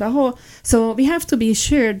conversation and so we have to be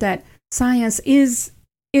sure that science is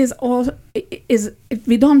if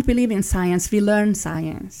we don't believe in science, we learn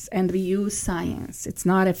science and we use science. It's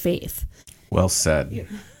not a faith. Well said.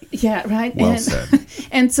 Yeah, right. Well said.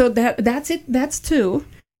 And so that's it. That's too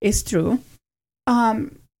is true.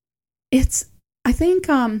 It's, I think,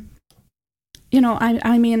 I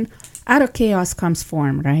mean, out of chaos comes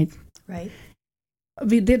form, right? Right.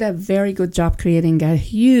 We did a very good job creating a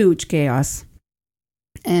huge chaos.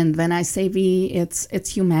 And when I say we, it's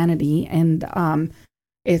humanity, and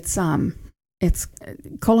it's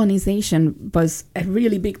colonization was a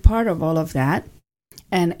really big part of all of that.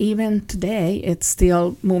 And even today, it's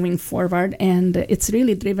still moving forward, and it's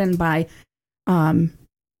really driven by, in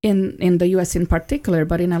the U.S. in particular,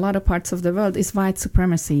 but in a lot of parts of the world, is white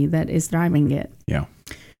supremacy that is driving it. Yeah.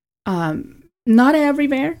 Not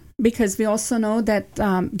everywhere, because we also know that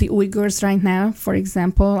the Uyghurs right now, for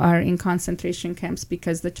example, are in concentration camps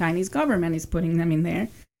because the Chinese government is putting them in there.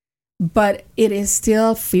 But it is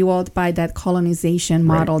still fueled by that colonization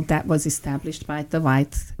model that was established by the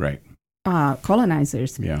white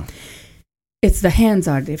colonizers. Yeah. It's the hands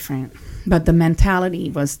are different, but the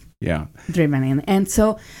mentality was driven in. And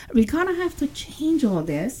so we're going to have to change all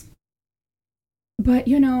this. But,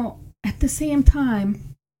 at the same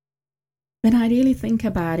time, when I really think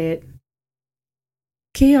about it,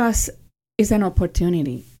 chaos is an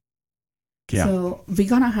opportunity. Yeah. So we're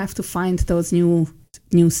going to have to find those new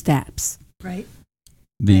steps. Right.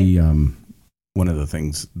 One of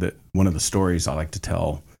the stories I like to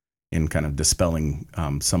tell in kind of dispelling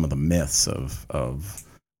some of the myths of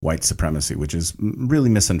white supremacy, which is really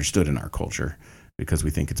misunderstood in our culture because we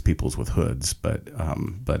think it's peoples with hoods, but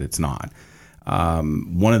it's not.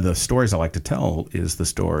 One of the stories I like to tell is the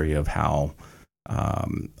story of how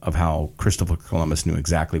Christopher Columbus knew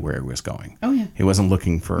exactly where he was going. Oh yeah, he wasn't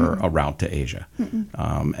looking for a route to Asia,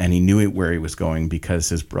 and he knew where he was going because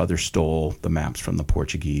his brother stole the maps from the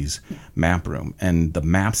Portuguese map room, and the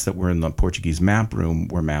maps that were in the Portuguese map room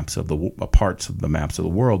were maps of the parts of the maps of the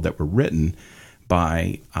world that were written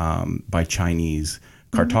by Chinese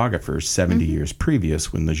cartographers 70 years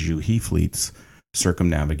previous, when the Zhu He fleets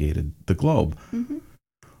circumnavigated the globe.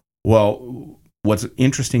 Well, what's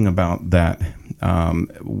interesting about that,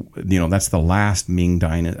 that's the last Ming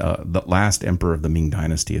the last emperor of the Ming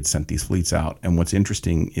dynasty had sent these fleets out. And what's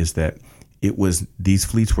interesting is that these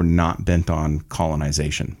fleets were not bent on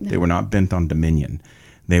colonization. No. They were not bent on dominion.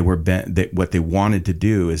 They were what they wanted to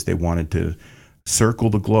do is they wanted to circle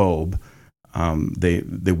the globe. They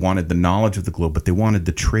wanted the knowledge of the globe, but they wanted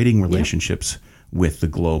the trading relationships with the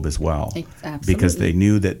globe as well. Absolutely. Because they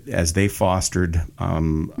knew that as they fostered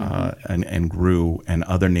and grew, and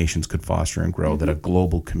other nations could foster and grow, that a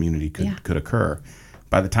global community could occur.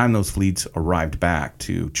 By the time those fleets arrived back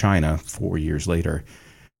to China 4 years later,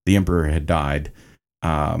 the emperor had died.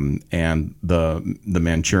 and the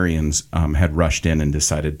Manchurians had rushed in and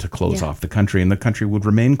decided to close off the country, and the country would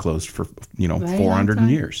remain closed for 400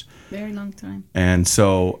 years. Very long time. And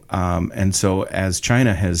so as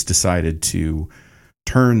China has decided to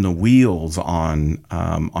turn the wheels on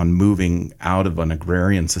moving out of an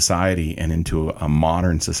agrarian society and into a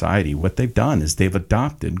modern society, what they've done is they've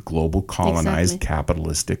adopted global colonized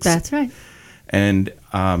capitalistic. That's right. And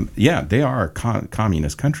they are a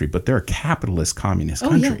communist country, but they're a capitalist communist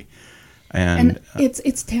country. Yeah. And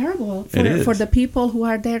it's terrible for the people who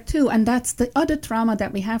are there too. And that's the other trauma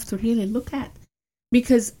that we have to really look at.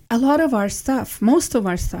 Because a lot of our stuff, most of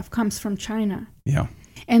our stuff comes from China. Yeah.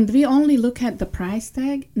 And we only look at the price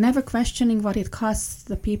tag, never questioning what it costs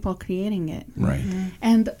the people creating it. Right. Mm-hmm.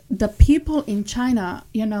 And the people in China,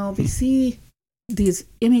 we see these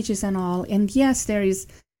images and all. And yes, there is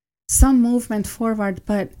some movement forward,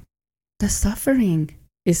 but the suffering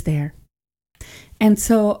is there. And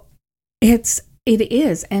so it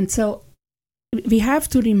is. And so we have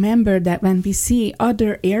to remember that when we see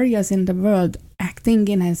other areas in the world acting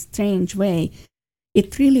in a strange way,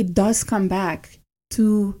 it really does come back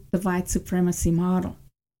to the white supremacy model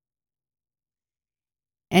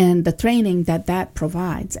and the training that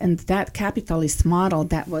provides, and that capitalist model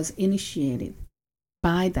that was initiated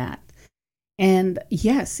by that. And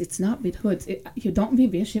yes, it's not with hoods. You don't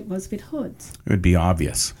wish it was with hoods. It would be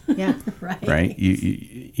obvious. Yeah. Right.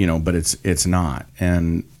 You but it's not.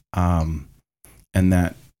 And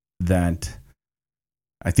that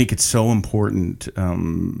I think it's so important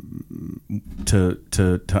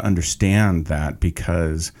to understand that,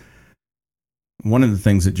 because one of the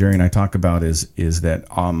things that Gerry and I talk about is that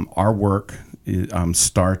our work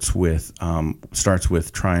starts with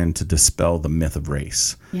trying to dispel the myth of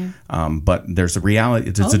race. Yeah. But there's a reality.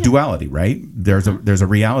 It's a duality, right? There's a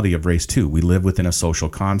reality of race too. We live within a social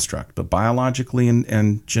construct, but biologically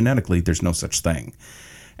and genetically, there's no such thing.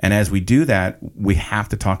 And as we do that, we have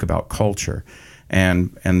to talk about culture.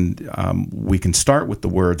 And we can start with the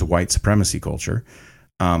words white supremacy culture,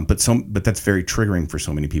 but that's very triggering for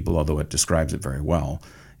so many people, although it describes it very well.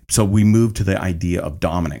 So we move to the idea of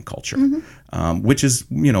dominant culture, which is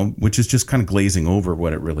just kind of glazing over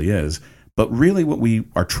what it really is. But really what we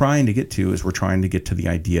are trying to get to is we're trying to get to the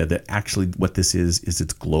idea that actually what this is it's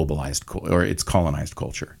globalized or it's colonized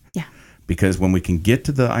culture. Yeah. Because when we can get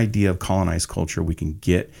to the idea of colonized culture, we can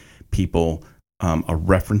get people a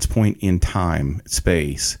reference point in time,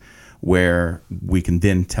 space, where we can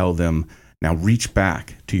then tell them, now reach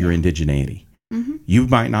back to your indigeneity. Mm-hmm. You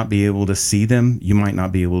might not be able to see them. You might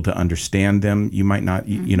not be able to understand them. You might not,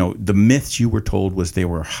 the myths you were told was they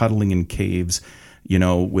were huddling in caves,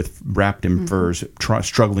 with wrapped in furs,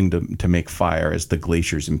 struggling to make fire as the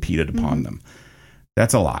glaciers impeded upon them.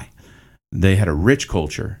 That's a lie. They had a rich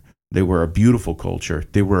culture. They were a beautiful culture.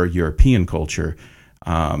 They were a European culture.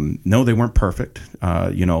 No, they weren't perfect.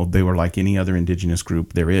 They were like any other indigenous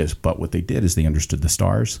group there is. But what they did is they understood the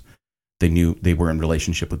stars. They knew they were in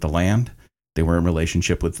relationship with the land. They were in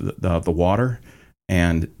relationship with the water,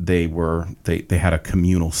 and they had a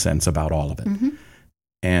communal sense about all of it. Mm-hmm.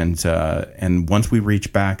 And once we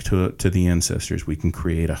reach back to the ancestors, we can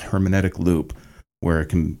create a hermeneutic loop where it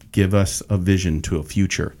can give us a vision to a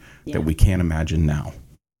future that we can't imagine now.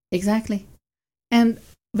 Exactly. And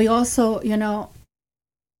we also,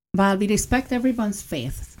 while we respect everyone's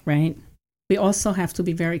faith, right, we also have to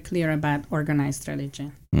be very clear about organized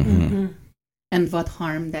religion. Mm-hmm. Mm-hmm. And what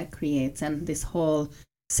harm that creates, and this whole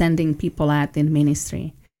sending people out in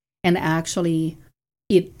ministry. And actually,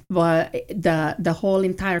 it was the whole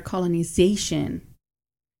entire colonization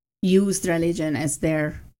used religion as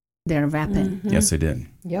their weapon. Mm-hmm. Yes, they did.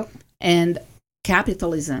 Yep. And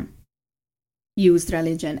capitalism used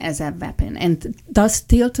religion as a weapon, and does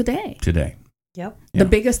still today. Yep. The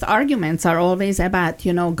biggest arguments are always about,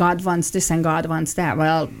 God wants this and God wants that.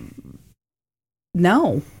 Well,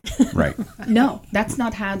 no. Right. No, that's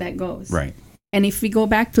not how that goes. Right. And if we go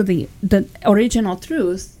back to the original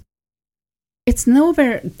truth, it's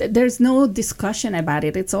nowhere, there's no discussion about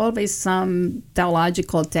it. It's always some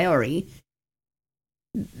theological theory.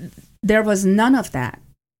 There was none of that.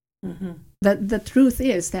 Mm-hmm. The truth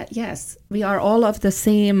is that, yes, we are all of the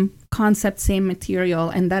same concept, same material,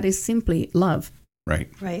 and that is simply love. Right.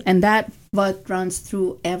 And that what runs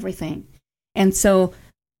through everything. And so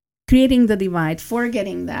creating the divide,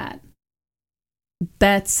 forgetting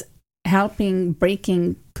that's helping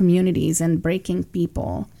breaking communities and breaking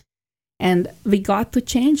people. And we got to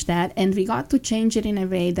change that, and we got to change it in a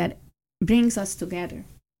way that brings us together.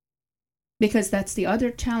 Because that's the other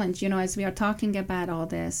challenge, as we are talking about all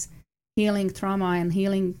this, healing trauma and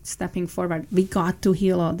healing stepping forward, we got to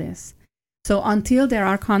heal all this. So until there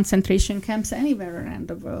are concentration camps anywhere around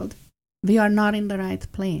the world, we are not in the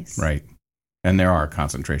right place. Right. And there are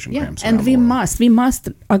concentration camps. And we must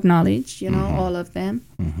acknowledge, Mm-hmm. all of them.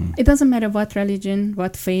 Mm-hmm. It doesn't matter what religion,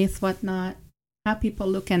 what faith, what not, how people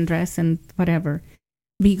look and dress and whatever.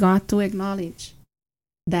 We got to acknowledge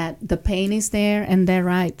that the pain is there and their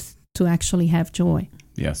right to actually have joy.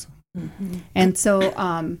 Yes. Mm-hmm. And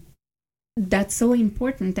so that's so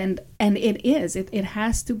important. And it is. It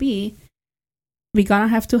has to be. We're going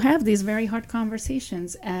to have these very hard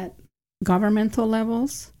conversations at governmental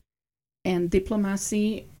levels and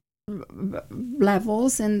diplomacy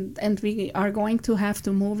levels, and we are going to have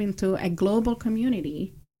to move into a global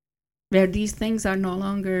community where these things are no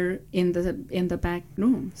longer in the back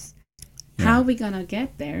rooms. Yeah. How are we gonna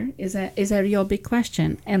get there is a real big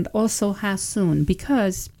question, and also how soon,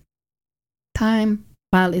 because time,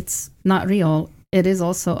 while it's not real, it is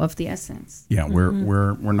also of the essence. Yeah,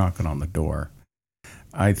 we're knocking on the door.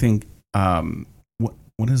 I think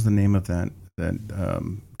what is the name of that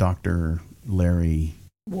Dr. Larry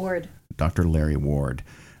Ward. Dr. Larry Ward.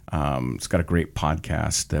 It's got a great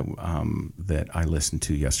podcast that I listened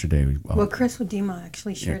to yesterday. Well, Chris Udima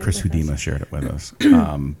actually shared it with us. Chris Udima shared it with us.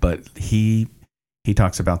 But he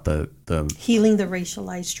talks about the healing the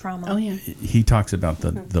racialized trauma. Oh yeah. He talks about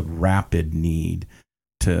the rapid need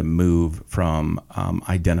to move from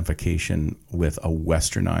identification with a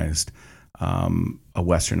westernized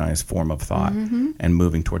form of thought and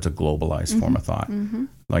moving towards a globalized form of thought.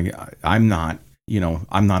 Like I'm not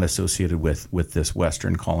associated with this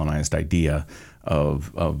Western colonized idea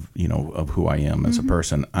of who I am as a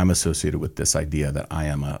person. I'm associated with this idea that I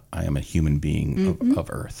am a human being of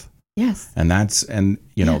Earth. Yes. And that's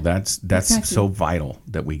exactly. so vital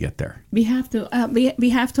that we get there. We have to we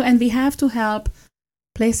have to help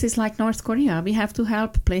places like North Korea. We have to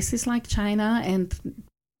help places like China and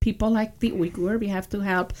people like the Uyghur. We have to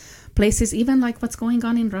help places even like what's going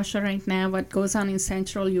on in Russia right now, what goes on in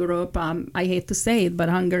Central Europe. I hate to say it, but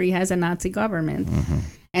Hungary has a Nazi government.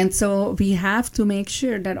 And so we have to make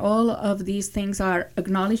sure that all of these things are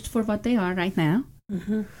acknowledged for what they are right now.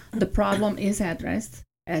 The problem is addressed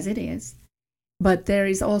as it is, but there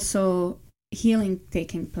is also healing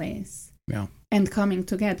taking place and coming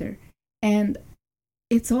together. And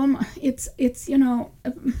it's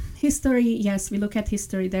history. Yes, we look at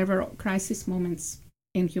history. There were crisis moments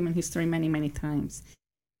in human history many, many times.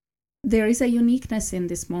 There is a uniqueness in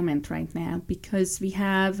this moment right now because we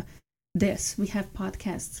have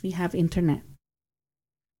podcasts, we have internet.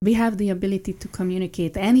 We have the ability to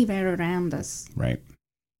communicate anywhere around us. Right.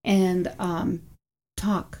 And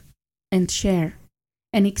talk and share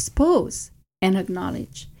and expose and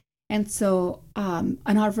acknowledge. And so, and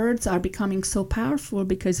our words are becoming so powerful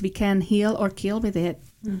because we can heal or kill with it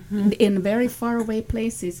in very far away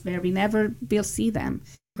places where we never will see them.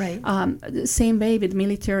 Right. Same way with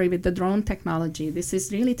military, with the drone technology. This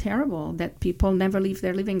is really terrible that people never leave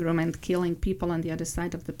their living room and killing people on the other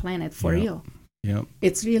side of the planet for real. Yeah.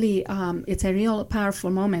 It's really, it's a real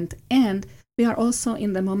powerful moment. And we are also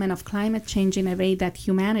in the moment of climate change in a way that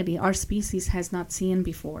humanity, our species, has not seen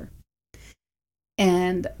before.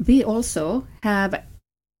 And we also have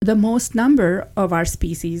the most number of our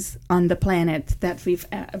species on the planet that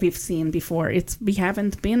we've seen before. We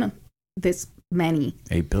haven't been this many.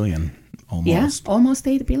 8 billion, almost. Yeah, almost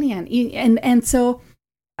 8 billion. And so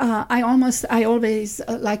I always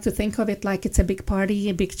like to think of it like it's a big party,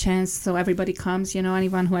 a big chance. So everybody comes,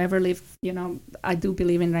 anyone who ever lived, I do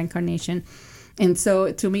believe in reincarnation. And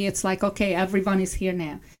so to me, it's like, okay, everyone is here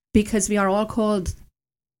now because we are all called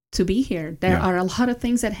to be here. There are a lot of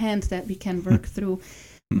things at hand that we can work through.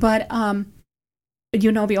 But,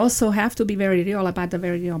 we also have to be very real about the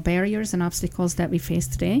very real barriers and obstacles that we face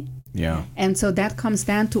today. Yeah. And so that comes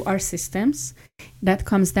down to our systems. That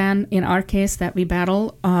comes down, in our case, that we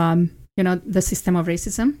battle, the system of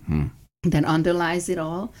racism that underlies it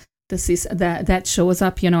all. That shows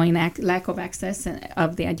up, in lack of access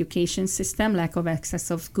of the education system, lack of access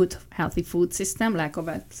of good, healthy food system, lack of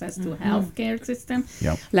access to healthcare system,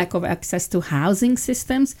 lack of access to housing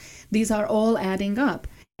systems. These are all adding up.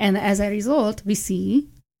 And as a result, we see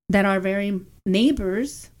that our very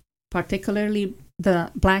neighbors, particularly the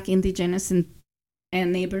Black, Indigenous, and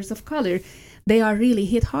neighbors of color, they are really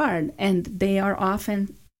hit hard. And they are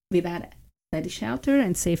often without steady shelter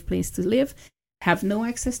and safe place to live, have no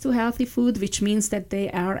access to healthy food, which means that they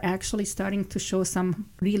are actually starting to show some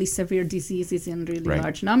really severe diseases in really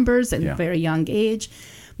large numbers at a very young age.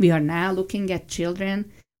 We are now looking at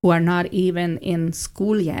children who are not even in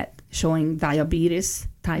school yet showing diabetes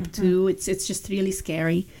type 2. It's just really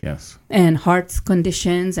scary. Yes. And heart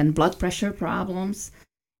conditions and blood pressure problems.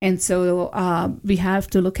 And so we have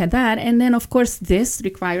to look at that. And then, of course, this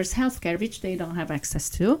requires healthcare, which they don't have access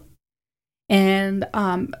to. And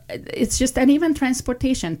it's just, and even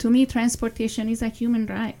transportation. To me, transportation is a human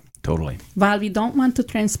right. Totally. While we don't want to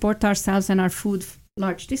transport ourselves and our food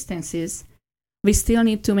large distances, we still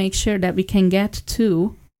need to make sure that we can get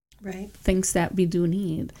to things that we do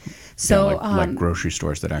need. So, like grocery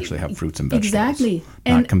stores that actually have fruits and vegetables. Exactly.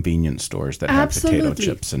 Not And convenience stores that have potato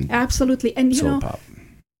chips and And pop.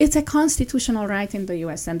 It's a constitutional right in the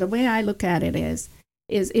U.S. And the way I look at it is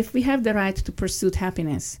if we have the right to pursue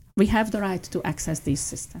happiness, we have the right to access these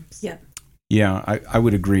systems. Yeah. Yeah, I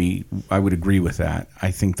would agree. I would agree with that.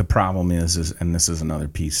 I think the problem is, and this is another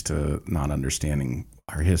piece to not understanding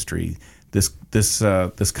our history. This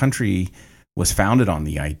country was founded on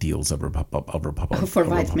the ideals of republic for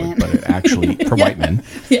white men, but it actually for white men,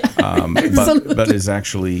 but is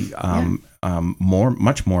actually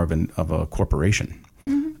much more of a corporation,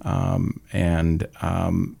 and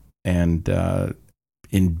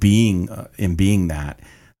in being that.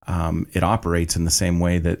 It operates in the same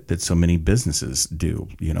way that so many businesses do.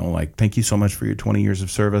 You know, like, thank you so much for your 20 years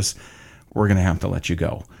of service. We're going to have to let you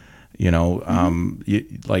go. You know,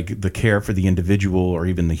 like the care for the individual or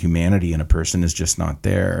even the humanity in a person is just not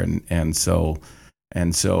there, and so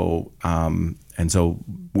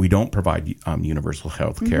we don't provide universal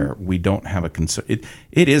health care. We don't have a concern.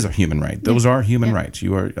 It is a human right. Those are human rights.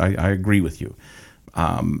 I agree with you.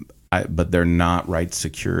 But they're not rights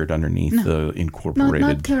secured underneath the incorporated.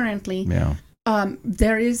 Not currently. Yeah.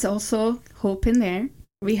 There is also hope in there.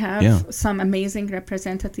 We have some amazing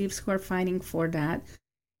representatives who are fighting for that.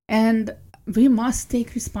 And we must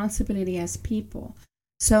take responsibility as people.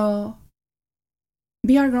 So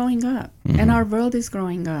we are growing up, and our world is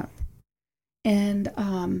growing up. And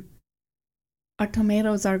our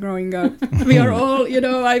tomatoes are growing up. We are all,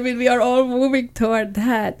 we are all moving toward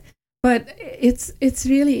that. But it's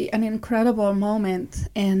really an incredible moment,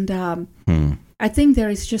 and I think there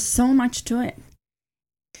is just so much to it.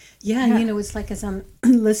 Yeah, and it's like as I'm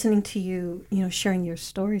listening to you, sharing your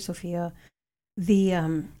story, Zsofia,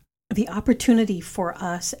 the opportunity for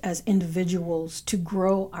us as individuals to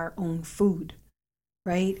grow our own food,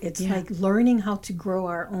 right? It's like learning how to grow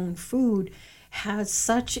our own food has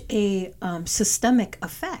such a systemic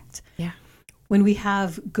effect. Yeah, when we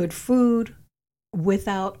have good food.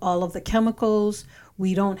 Without all of the chemicals,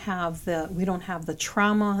 we don't have the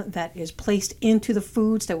trauma that is placed into the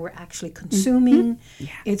foods that we're actually consuming. Yeah.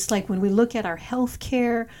 It's like when we look at our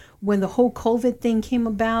healthcare, when the whole COVID thing came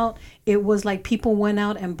about, it was like people went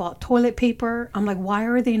out and bought toilet paper. I'm like, why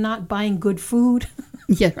are they not buying good food?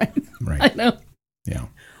 Yeah, right. I know. Yeah.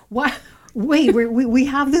 Why? Wait, we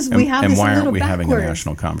have this. We have and this why a little aren't we backwards. having a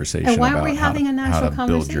national conversation? And why about are we having a national how to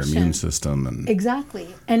conversation? build your immune system? And exactly.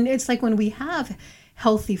 And it's like when we have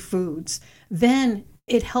healthy foods, then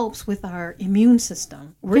it helps with our immune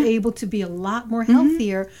system. We're able to be a lot more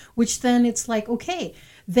healthier, which then it's like, okay,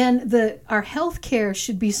 then our health care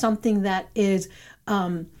should be something that is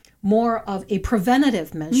more of a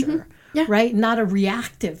preventative measure, right? Not a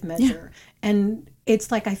reactive measure. And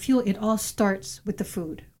it's like, I feel it all starts with the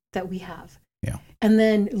food that we have. Yeah. And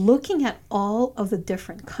then looking at all of the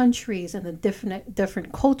different countries and the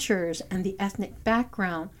different cultures and the ethnic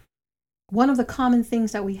background, one of the common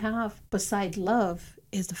things that we have besides love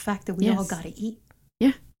is the fact that we all got to eat.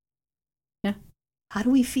 Yeah. Yeah. How do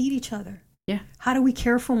we feed each other? Yeah. How do we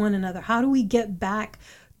care for one another? How do we get back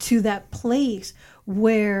to that place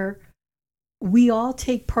where we all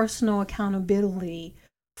take personal accountability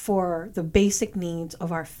for the basic needs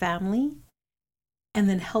of our family and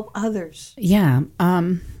then help others? Yeah.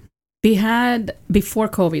 We had before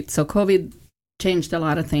COVID, so COVID changed a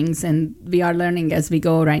lot of things, and we are learning as we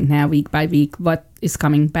go right now, week by week, what is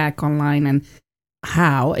coming back online and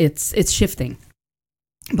how it's shifting.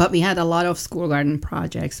 But we had a lot of school garden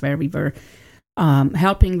projects where we were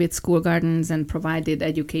helping with school gardens and provided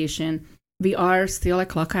education. We are still a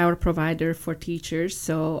clock hour provider for teachers,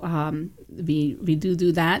 so we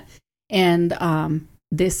do that. And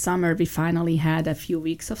this summer, we finally had a few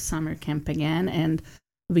weeks of summer camp again, and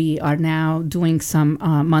we are now doing some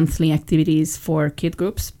monthly activities for kid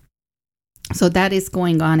groups. So that is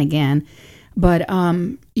going on again. But,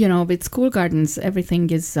 with school gardens, everything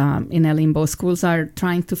is in a limbo. Schools are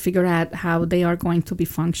trying to figure out how they are going to be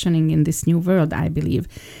functioning in this new world, I believe.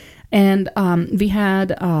 And we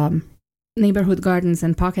had neighborhood gardens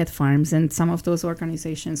and pocket farms, and some of those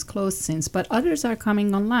organizations closed since, but others are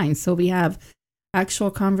coming online. So we have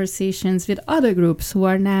actual conversations with other groups who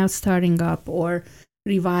are now starting up or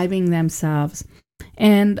reviving themselves.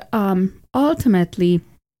 And ultimately,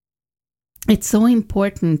 it's so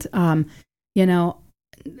important,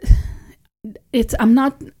 I'm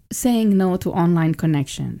not saying no to online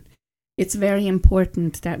connection. It's very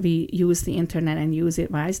important that we use the internet and use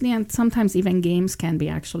it wisely. And sometimes even games can be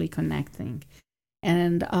actually connecting.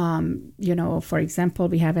 And, for example,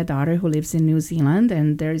 we have a daughter who lives in New Zealand,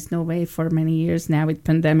 and there is no way for many years now with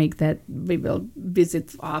pandemic that we will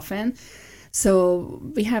visit often. So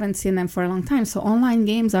we haven't seen them for a long time. So online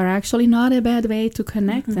games are actually not a bad way to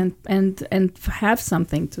connect and have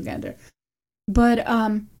something together. But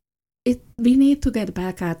we need to get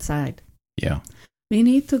back outside. Yeah. We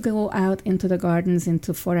need to go out into the gardens,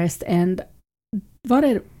 into forest, and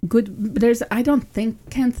can't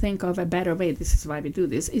think of a better way. This is why we do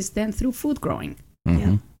this, is then through food growing.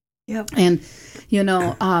 Mm-hmm. Yep. And,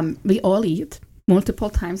 we all eat multiple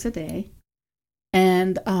times a day.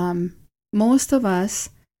 And most of us,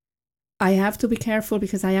 I have to be careful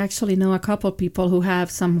because I actually know a couple people who have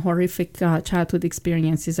some horrific childhood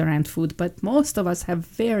experiences around food, but most of us have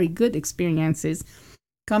very good experiences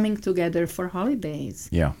coming together for holidays.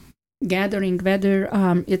 Yeah. Gathering, whether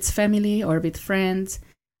it's family or with friends,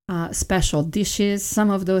 special dishes, some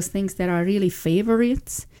of those things that are really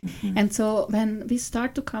favorites. Mm-hmm. And so when we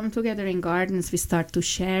start to come together in gardens, we start to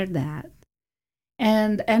share that.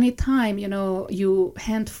 And anytime, you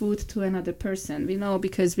hand food to another person, we know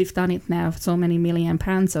because we've done it now, so many million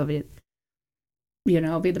pounds of it,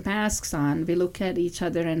 with the masks on, we look at each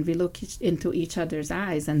other and we look into each other's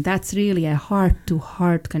eyes. And that's really a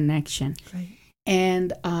heart-to-heart connection. Right.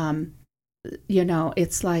 And,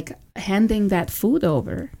 it's like handing that food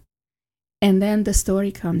over. And then the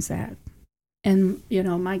story comes out. And,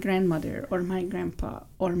 my grandmother or my grandpa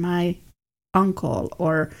or my uncle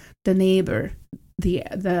or the neighbor,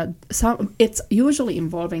 it's usually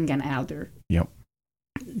involving an elder. Yep.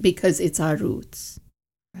 Because it's our roots.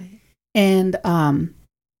 Right. And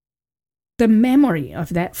the memory of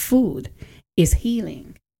that food is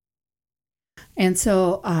healing. And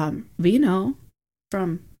so we know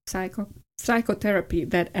from psychotherapy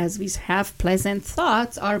that as we have pleasant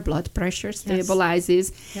thoughts, our blood pressure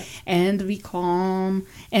stabilizes. Yep. And we calm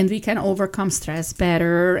and we can overcome stress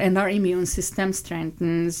better and our immune system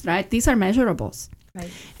strengthens, right? These are measurables. Right.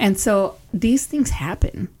 And so these things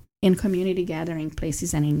happen in community gathering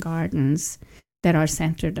places and in gardens that are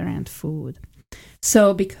centered around food.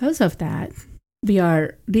 So because of that, we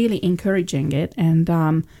are really encouraging it,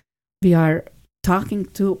 and we are talking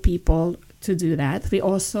to people to do that. We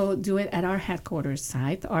also do it at our headquarters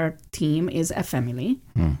site. Our team is a family,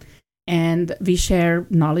 and we share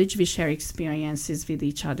knowledge, we share experiences with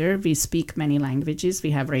each other. We speak many languages. We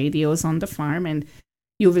have radios on the farm, and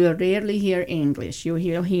you will rarely hear English. You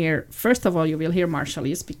will hear, first of all, you will hear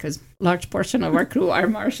Marshallese because large portion of our crew are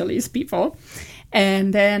Marshallese people.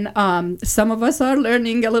 And then some of us are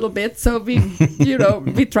learning a little bit. So we,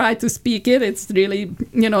 we try to speak it. It's really,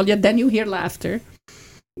 then you hear laughter.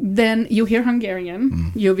 Then you hear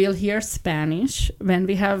Hungarian. You will hear Spanish. When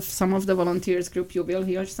we have some of the volunteers group, you will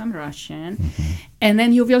hear some Russian. And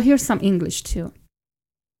then you will hear some English too.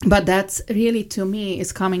 But that's really, to me,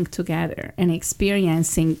 is coming together and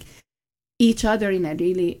experiencing each other in a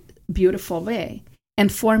really beautiful way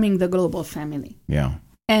and forming the global family. Yeah.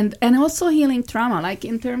 And also healing trauma, like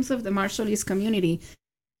in terms of the Marshallese community,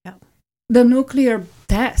 the nuclear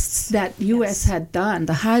tests that U.S. had done,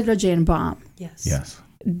 the hydrogen bomb. Yes.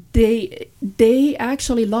 They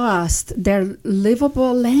actually lost their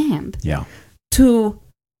livable land to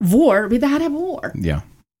war without a war. Yeah.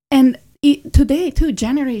 And today, too,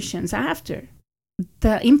 generations after,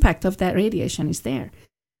 the impact of that radiation is there.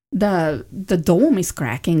 The dome is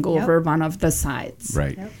cracking over one of the sites.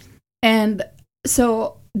 Right. And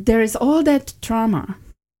so there is all that trauma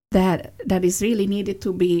that is really needed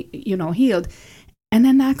to be, healed. And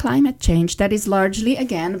then that climate change that is largely,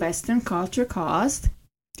 again, Western culture caused.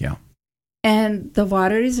 Yeah. And the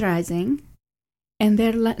water is rising and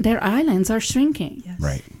their islands are shrinking. Yes.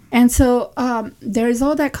 Right. And so there is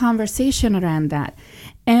all that conversation around that.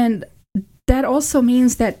 And that also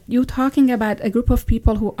means that you're talking about a group of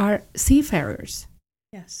people who are seafarers.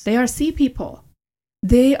 Yes. They are sea people.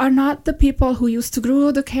 They are not the people who used to grow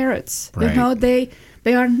the carrots. Right.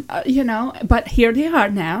 They are, but here they are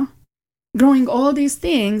now, growing all these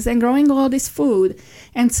things and growing all this food.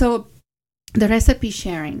 And so the recipe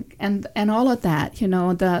sharing and all of that,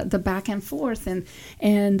 the back and forth and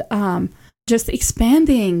just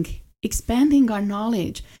expanding our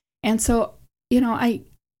knowledge. And so, I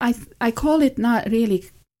call it not really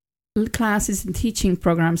classes and teaching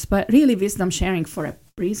programs, but really wisdom sharing for a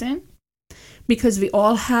reason. Because we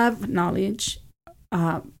all have knowledge.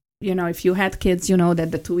 If you had kids, you know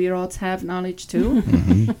that the 2-year-olds have knowledge too.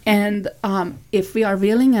 And if we are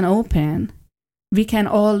willing and open we can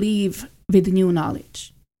all leave with new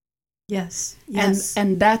knowledge. Yes.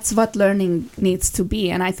 And that's what learning needs to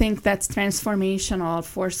be. And I think that's transformational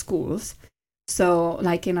for schools. So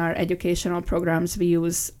like in our educational programs, we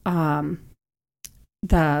use the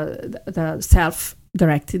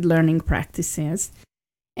self-directed learning practices.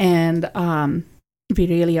 And we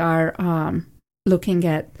really are looking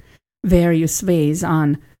at various ways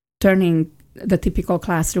on turning the typical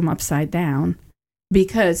classroom upside down,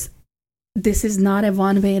 because this is not a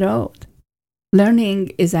one-way road. Learning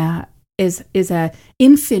is a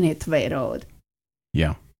infinite way road.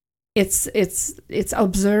 Yeah. It's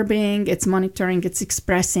observing, it's monitoring, it's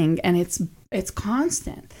expressing, and it's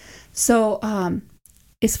constant. So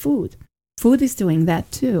it's food. Food is doing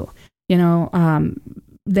that too.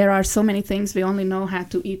 There are so many things we only know how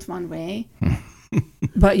to eat one way,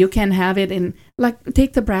 but you can have it in, like,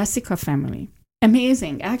 take the brassica family.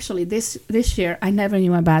 Amazing. Actually, this year, I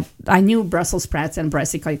knew Brussels sprouts and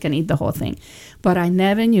brassica, you can eat the whole thing. But I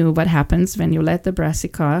never knew what happens when you let the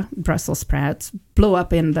brassica, Brussels sprouts, blow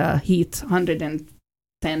up in the heat,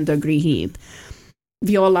 110-degree heat.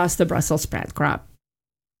 We all lost the Brussels sprout crop.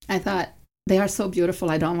 I thought, they are so beautiful,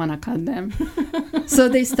 I don't want to cut them. So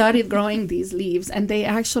they started growing these leaves, and they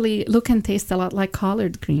actually look and taste a lot like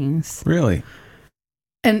collard greens. Really?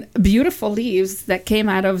 And beautiful leaves that came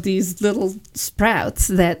out of these little sprouts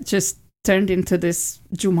that just turned into this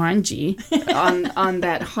Jumanji on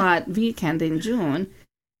that hot weekend in June.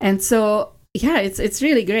 And so, yeah, it's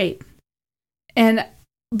really great.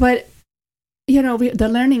 But the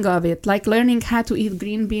learning of it, like learning how to eat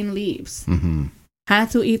green bean leaves, how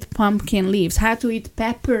to eat pumpkin leaves, how to eat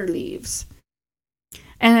pepper leaves.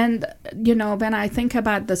 And, when I think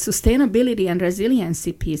about the sustainability and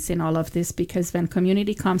resiliency piece in all of this, because when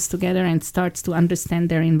community comes together and starts to understand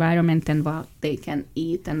their environment and what they can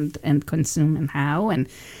eat and consume and how,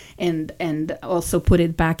 and also put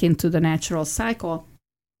it back into the natural cycle,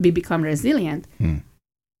 we become resilient.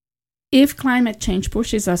 If climate change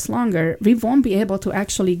pushes us longer, we won't be able to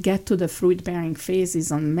actually get to the fruit-bearing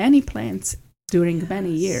phases on many plants during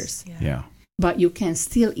many years. Yeah. But you can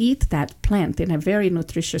still eat that plant in a very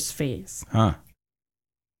nutritious phase.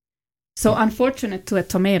 So unfortunate to a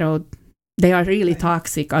tomato, they are really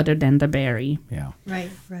toxic other than the berry. Yeah.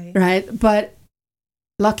 Right? But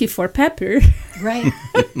lucky for pepper, right?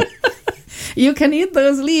 You can eat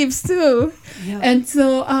those leaves too. Yep. And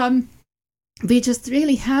so we just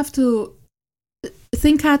really have to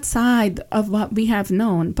think outside of what we have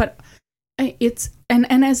known. But it's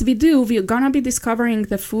and as we do, we're gonna be discovering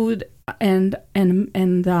the food and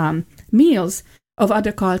meals of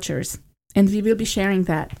other cultures, and we will be sharing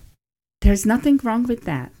that. There's nothing wrong with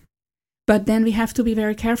that, but then we have to be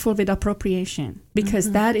very careful with appropriation,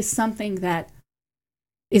 because that is something that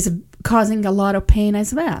is causing a lot of pain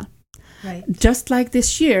as well. Right. Just like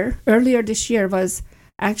earlier this year was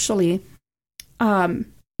actually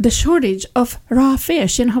the shortage of raw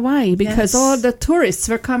fish in Hawaii, because all the tourists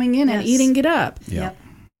were coming in and eating it up. Yep.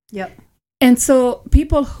 And so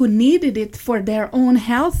people who needed it for their own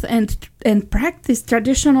health and practice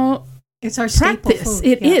traditional it's our practice. Staple food.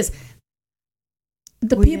 It is.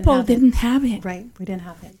 The people didn't have it. Right. We didn't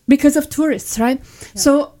have it. Because of tourists, right? Yep.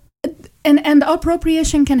 So, and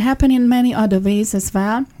appropriation can happen in many other ways as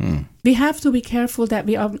well. We have to be careful that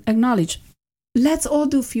we acknowledge, let's all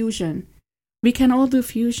do fusion. We can all do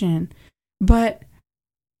fusion. But,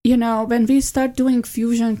 when we start doing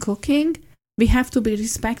fusion cooking, we have to be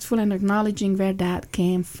respectful and acknowledging where that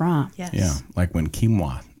came from. Yes. Yeah, like when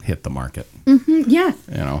quinoa hit the market. Yeah.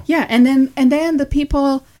 Yeah, and then the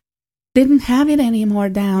people didn't have it anymore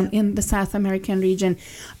down in the South American region,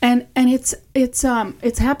 and it's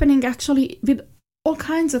happening actually with all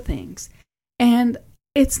kinds of things, and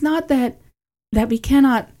it's not that we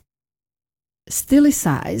cannot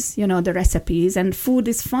stylicize, the recipes, and food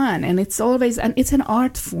is fun, and it's an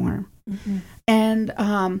art form, and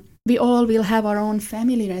we all will have our own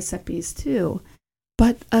family recipes too.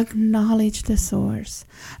 But acknowledge the source.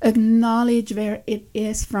 Acknowledge where it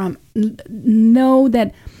is from. Know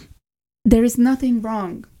that there is nothing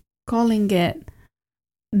wrong calling it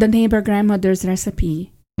the neighbor grandmother's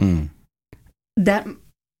recipe that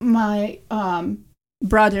my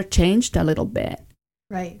brother changed a little bit.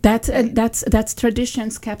 Right. That's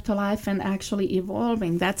traditions kept alive and actually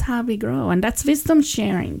evolving. That's how we grow, and that's wisdom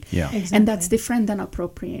sharing. Yeah, exactly. And that's different than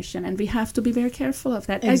appropriation, and we have to be very careful of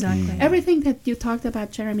that. Exactly. Everything that you talked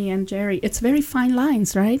about, Jeremy and Gerry, it's very fine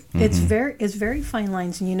lines, right? It's very fine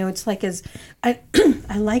lines, and it's like I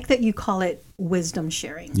like that you call it wisdom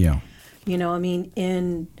sharing. Yeah.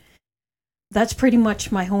 That's pretty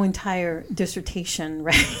much my whole entire dissertation,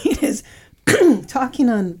 right? Is talking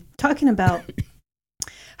about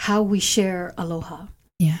how we share aloha.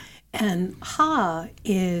 Yeah. And ha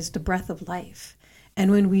is the breath of life. And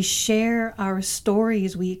when we share our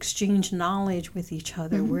stories, we exchange knowledge with each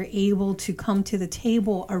other. Mm-hmm. We're able to come to the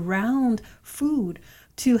table around food,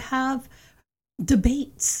 to have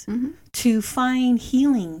debates, mm-hmm. to find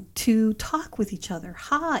healing, to talk with each other.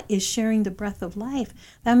 Ha is sharing the breath of life.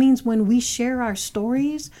 That means when we share our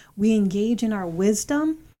stories, we engage in our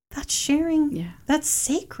wisdom. That's sharing. Yeah. That's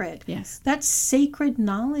sacred. Yes. That's sacred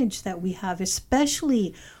knowledge that we have,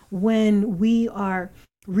 especially when we are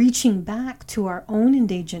reaching back to our own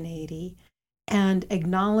indigeneity and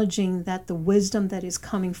acknowledging that the wisdom that is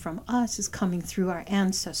coming from us is coming through our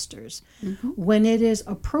ancestors. Mm-hmm. When it is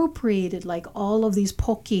appropriated, like all of these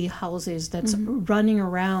poke houses that's mm-hmm. running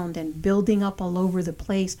around and building up all over the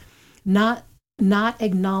place, not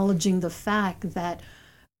acknowledging the fact that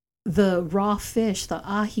the raw fish, the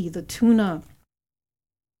ahi, the tuna,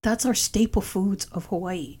 that's our staple foods of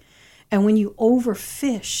Hawaii. And when you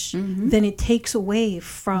overfish, mm-hmm. then it takes away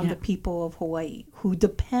from the people of Hawaii who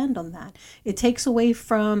depend on that. It takes away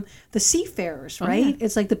from the seafarers, right? Yeah.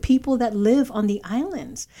 It's like the people that live on the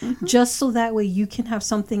islands, mm-hmm. just so that way you can have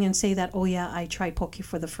something and say that, oh yeah, I tried poke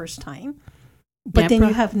for the first time. But then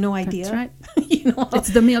you have no idea. That's right. It's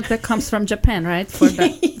the milk that comes from Japan, right? For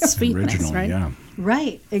the sweetness, original, right? Yeah.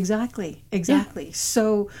 Right, exactly. Yeah.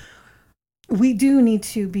 So we do need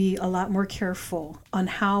to be a lot more careful on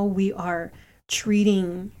how we are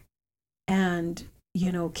treating and,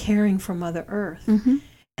 caring for Mother Earth. Mm-hmm.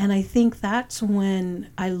 And I think that's when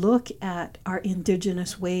I look at our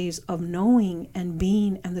indigenous ways of knowing and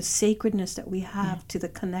being and the sacredness that we have to the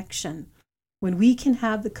connection. When we can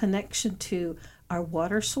have the connection to our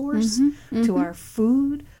water source, mm-hmm. to our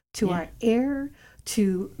food, to our air,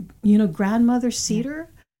 to, grandmother cedar,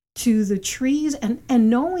 to the trees, and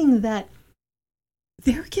knowing that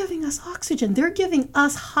they're giving us oxygen. They're giving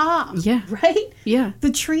us ha, right? Yeah.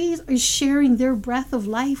 The trees are sharing their breath of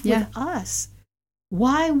life with us.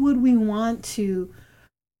 Why would we want to,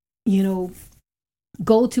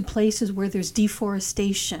 go to places where there's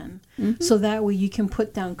deforestation, mm-hmm. so that way you can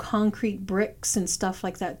put down concrete bricks and stuff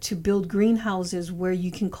like that to build greenhouses where you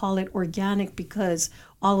can call it organic because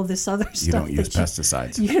all of this other stuff. You don't use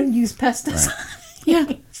pesticides. You don't use pesticides.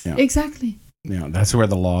 Right. Yeah, exactly. Yeah, that's where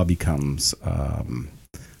the law becomes a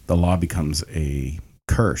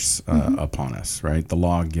curse mm-hmm. upon us, right? The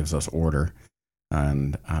law gives us order,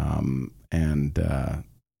 and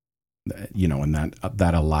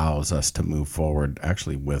that allows us to move forward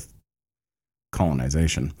actually with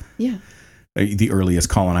colonization. Yeah. The earliest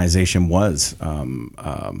colonization was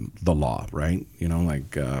the law, right?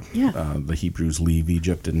 The Hebrews leave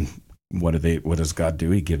Egypt, and what does God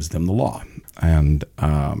do? He gives them the law,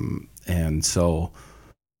 and so,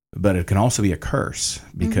 but it can also be a curse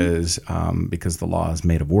because the law is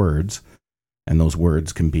made of words, and those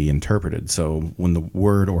words can be interpreted. So when the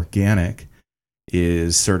word organic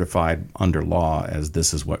is certified under law as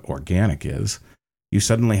this is what organic is, you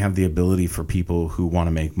suddenly have the ability for people who want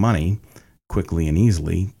to make money quickly and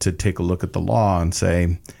easily to take a look at the law and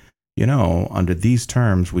say, under these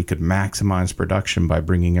terms, we could maximize production by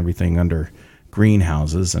bringing everything under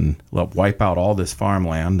greenhouses and wipe out all this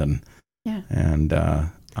farmland and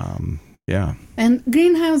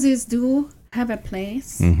greenhouses do have a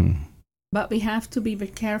place, mm-hmm. but we have to be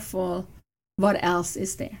very careful what else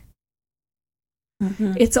is there.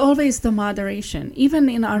 Mm-hmm. It's always the moderation. Even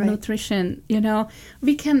in our nutrition,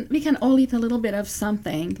 we can all eat a little bit of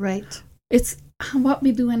something. Right. It's what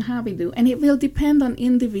we do and how we do. And it will depend on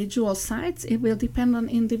individual sites. It will depend on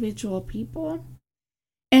individual people.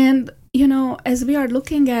 And, as we are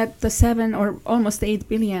looking at the 7 or almost 8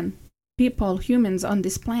 billion humans on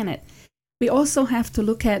this planet, we also have to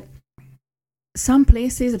look at some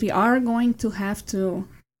places we are going to have to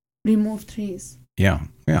remove trees. Yeah.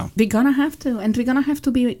 We're gonna have to, and we're gonna have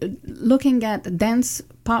to be looking at dense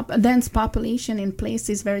population in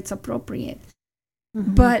places where it's appropriate.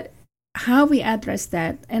 Mm-hmm. But how we address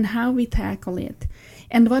that and how we tackle it,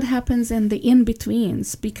 and what happens in the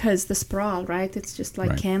in-betweens, because the sprawl, right? It's just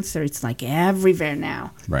like cancer. It's like everywhere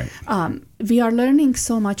now. Right. We are learning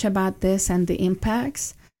so much about this and the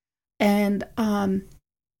impacts, and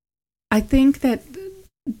I think that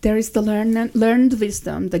there is the learned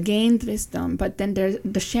wisdom, the gained wisdom, but then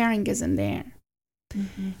the sharing isn't there.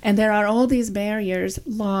 Mm-hmm. And there are all these barriers,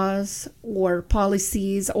 laws or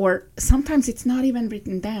policies, or sometimes it's not even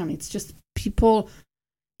written down. It's just people,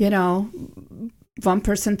 one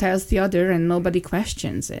person tells the other and nobody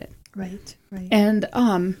questions it. Right. And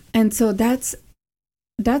so that's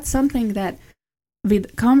something that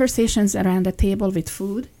with conversations around the table with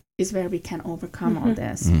food is where we can overcome all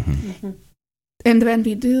this. Mm-hmm. Mm-hmm. And when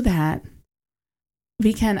we do that,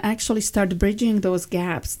 we can actually start bridging those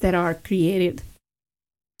gaps that are created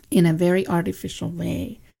in a very artificial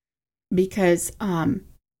way, because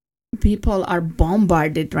people are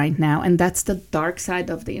bombarded right now, and that's the dark side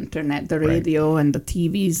of the internet, the radio and the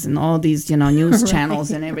TVs and all these, news channels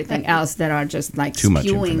and everything else that are just like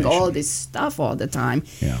spewing all this stuff all the time.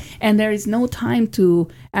 Yeah. And there is no time to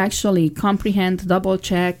actually comprehend, double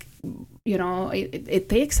check. It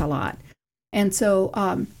takes a lot. And so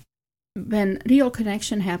when real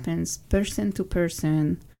connection happens person to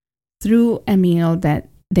person through a meal that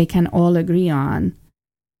they can all agree on,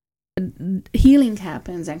 healing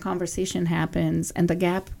happens and conversation happens, and the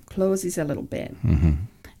gap closes a little bit. Mm-hmm.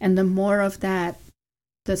 And the more of that,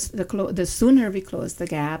 the sooner we close the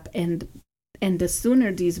gap, and the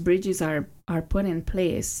sooner these bridges are put in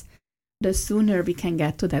place, the sooner we can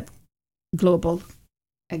get to that global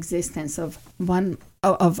existence of one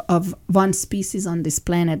species on this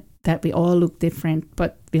planet, that we all look different,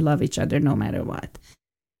 but we love each other no matter what.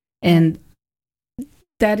 And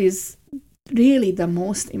that is really the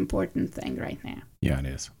most important thing right now. Yeah, it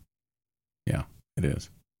is. Yeah, it is.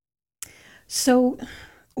 So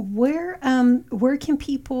where can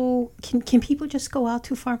people just go out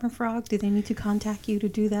to Farmer Frog? Do they need to contact you to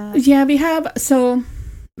do that? Yeah, we have. So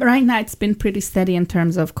right now it's been pretty steady in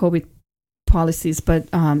terms of COVID policies, but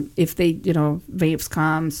if they, waves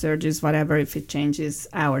come, surges, whatever, if it changes,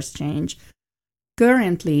 hours change.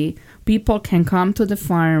 Currently, people can come to the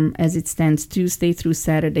farm as it stands Tuesday through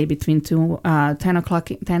Saturday between 10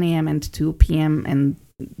 a.m. and 2 p.m. And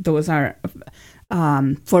those are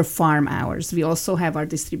for farm hours. We also have our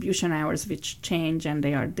distribution hours, which change, and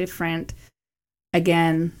they are different.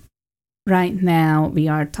 Again, right now, we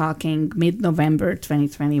are talking mid-November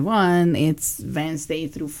 2021. It's Wednesday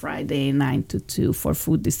through Friday, 9 to 2 for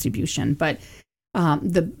food distribution. But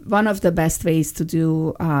one of the best ways to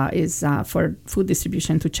do is for food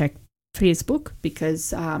distribution to check Facebook,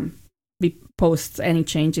 because we post any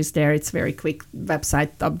changes there. It's very quick.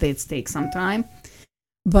 Website updates take some time.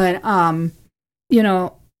 But,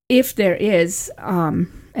 if there is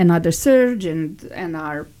another surge and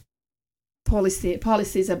our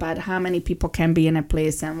policies about how many people can be in a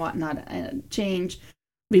place and whatnot change,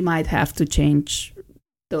 we might have to change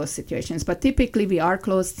those situations. But typically we are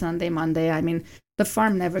closed Sunday, Monday. I mean, the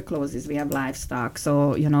farm never closes. We have livestock,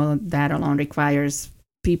 so that alone requires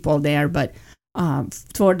people there. But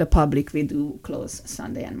for the public, we do close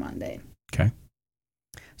Sunday and Monday. Okay.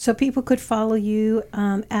 So people could follow you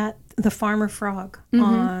at the Farmer Frog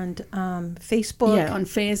on Facebook. Yeah, on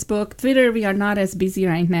Facebook. Twitter, we are not as busy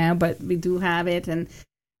right now, but we do have it, and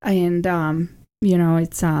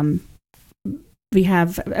it's we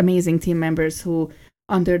have amazing team members who,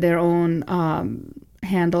 under their own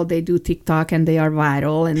handle, they do TikTok and they are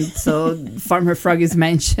viral, and so Farmer Frog is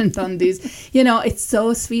mentioned on this. It's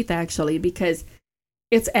so sweet actually, because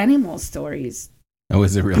it's animal stories. Oh,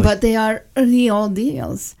 is it really? But they are real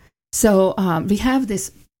deals. So we have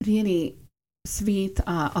this really sweet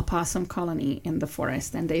opossum colony in the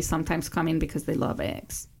forest, and they sometimes come in because they love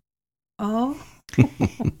eggs. Oh.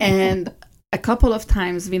 And a couple of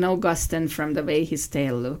times, we know Guston from the way his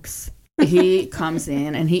tail looks. He comes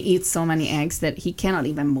in and he eats so many eggs that he cannot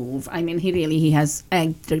even move. I mean, he has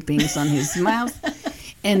egg drippings on his mouth.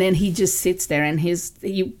 And then he just sits there, and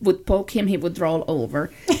you would poke him, he would roll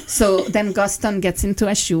over. So then Guston gets into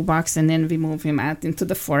a shoebox, and then we move him out into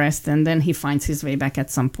the forest, and then he finds his way back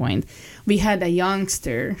at some point. We had a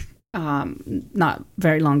youngster not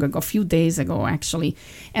very long ago, a few days ago actually,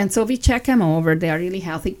 and so we check them over. They are really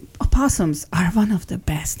healthy. Opossums are one of the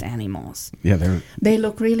best animals. Yeah, they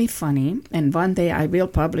look really funny, and one day I will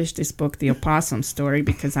publish this book, The Opossum Story,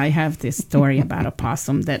 because I have this story about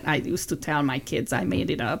opossum that I used to tell my kids. I made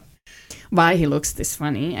it up why he looks this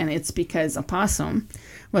funny, and it's because opossum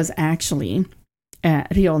was actually a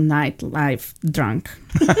real nightlife drunk.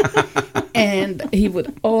 And he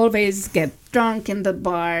would always get drunk in the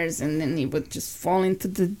bars, and then he would just fall into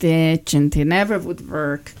the ditch, and he never would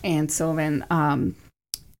work. And so when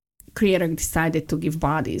Creator decided to give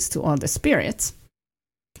bodies to all the spirits,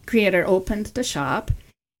 Creator opened the shop,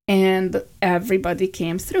 and everybody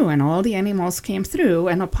came through, and all the animals came through,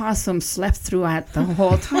 and opossum slept throughout the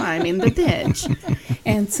whole time in the ditch.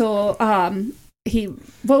 And so he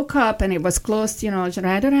woke up, and it was close,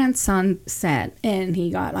 right around sunset, and he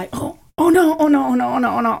got like, oh no,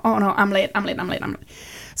 I'm late.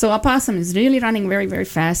 So opossum is really running very, very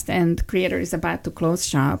fast, and Creator is about to close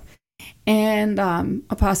shop. And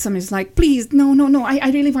opossum is like, please, no,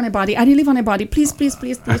 I really want a body. Please.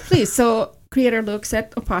 So Creator looks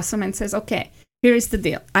at opossum and says, okay, here is the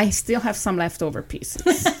deal. I still have some leftover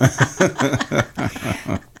pieces.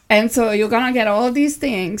 And so you're going to get all these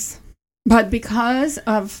things. But because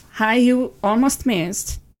of how you almost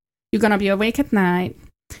missed, you're going to be awake at night.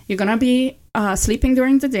 You're going to be sleeping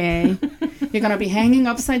during the day. You're going to be hanging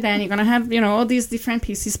upside down. You're going to have, all these different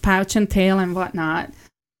pieces, pouch and tail and whatnot.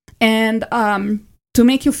 And to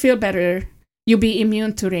make you feel better, you'll be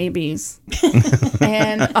immune to rabies.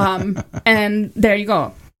 And there you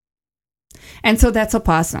go. And so that's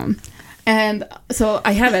opossum. And so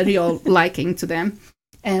I have a real liking to them.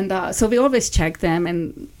 And so we always check them.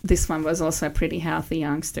 And this one was also a pretty healthy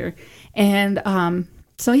youngster. And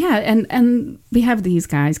so, yeah, and we have these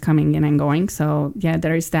guys coming in and going. So, yeah,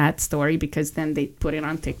 there is that story because then they put it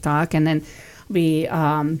on TikTok. And then we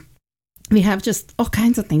have just all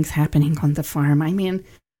kinds of things happening on the farm. I mean,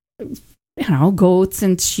 goats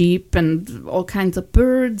and sheep and all kinds of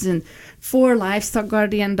birds and 4 livestock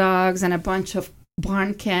guardian dogs and a bunch of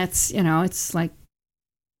barn cats. It's like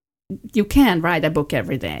you can write a book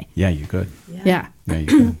every day. Yeah, you could. Yeah, you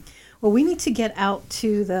could. Well, we need to get out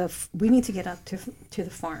to the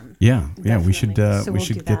farm. Yeah, Definitely. Yeah. We should So we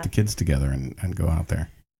should get the kids together and go out there.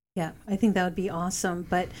 Yeah, I think that would be awesome.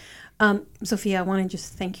 But Zsofia, I want to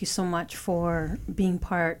just thank you so much for being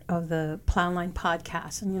part of the Plowline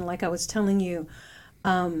podcast. And like I was telling you,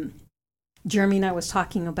 Jeremy and I was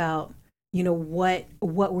talking about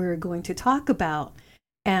what we're going to talk about.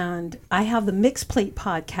 And I have the Mixed Plate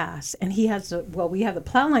podcast, and he has we have the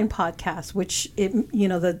Plowline podcast, which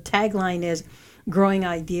the tagline is growing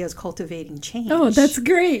ideas, cultivating change. Oh, that's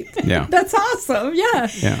great. Yeah. That's awesome. Yeah.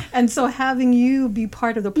 Yeah. And so having you be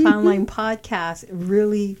part of the Plowline podcast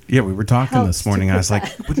really we were talking this morning. I was like,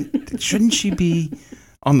 shouldn't she be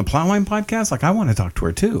on the Plowline podcast? Like, I want to talk to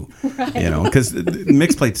her too. Right. Because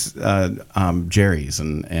Mixed Plate's Gerry's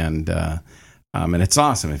and it's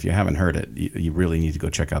awesome. If you haven't heard it, you really need to go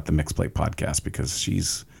check out the Mixed Plate podcast because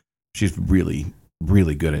she's really,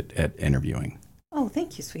 really good at interviewing. Oh,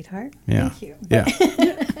 thank you, sweetheart. Yeah. Thank you. Yeah.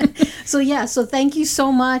 So thank you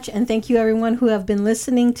so much. And thank you, everyone who have been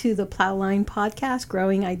listening to the Plowline podcast,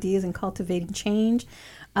 Growing Ideas and Cultivating Change.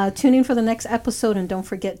 Tune in for the next episode, and don't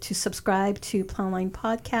forget to subscribe to Plowline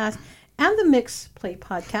podcast and the Mixed Plate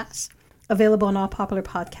podcast, available on all popular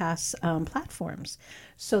podcast platforms.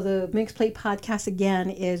 So the Mixed Plate podcast, again,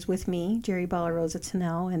 is with me, Gerry Rosa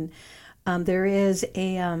Tennell, and there is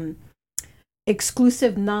a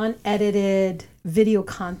exclusive, non-edited video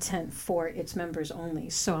content for its members only.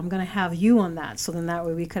 So I'm going to have you on that, so then that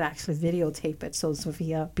way we could actually videotape it. So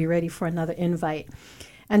Zsofia, be ready for another invite.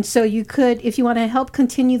 And so you could, if you want to help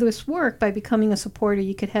continue this work by becoming a supporter,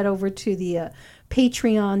 you could head over to the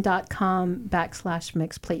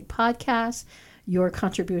patreon.com/Mixed Plate podcast. Your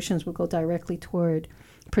contributions will go directly toward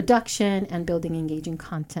production and building engaging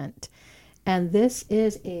content. And this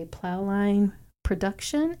is a Plowline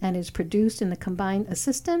production and is produced in the combined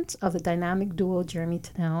assistance of the dynamic duo Jeremy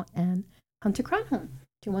Tennell and Hunter Cronholm.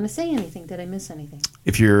 Do you want to say anything? Did I miss anything?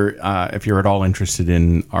 If you're at all interested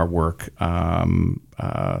in our work in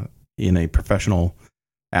a professional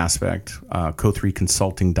aspect,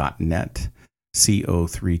 co3consulting.net,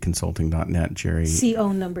 co3consulting.net, Gerry.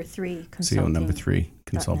 CO number 3 consulting. CO number 3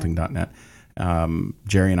 consulting.net.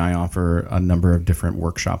 Gerry and I offer a number of different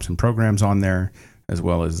workshops and programs on there, as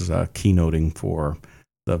well as keynoting for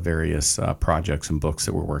the various projects and books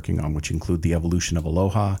that we're working on, which include The Evolution of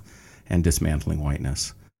Aloha and Dismantling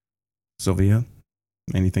Whiteness. Zsofia,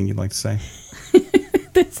 anything you'd like to say?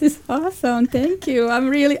 This is awesome. Thank you. I'm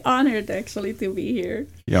really honored, actually, to be here.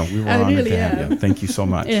 Yeah, we were honored to have you. Thank you so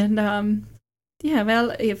much. And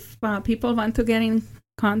if people want to get in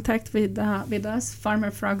contact with us,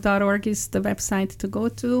 farmerfrog.org is the website to go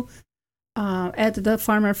to. At the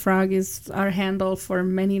Farmer Frog is our handle for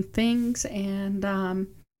many things, and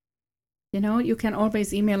you can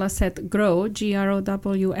always email us at grow,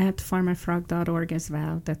 GROW, at farmerfrog.org as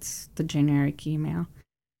well. That's the generic email.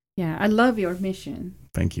 Yeah, I love your mission.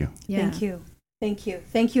 Thank you. Yeah. Thank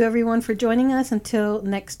you, everyone, for joining us. Until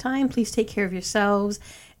next time, please take care of yourselves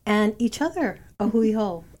and each other. A hui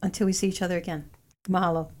ho until we see each other again.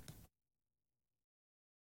 Mahalo.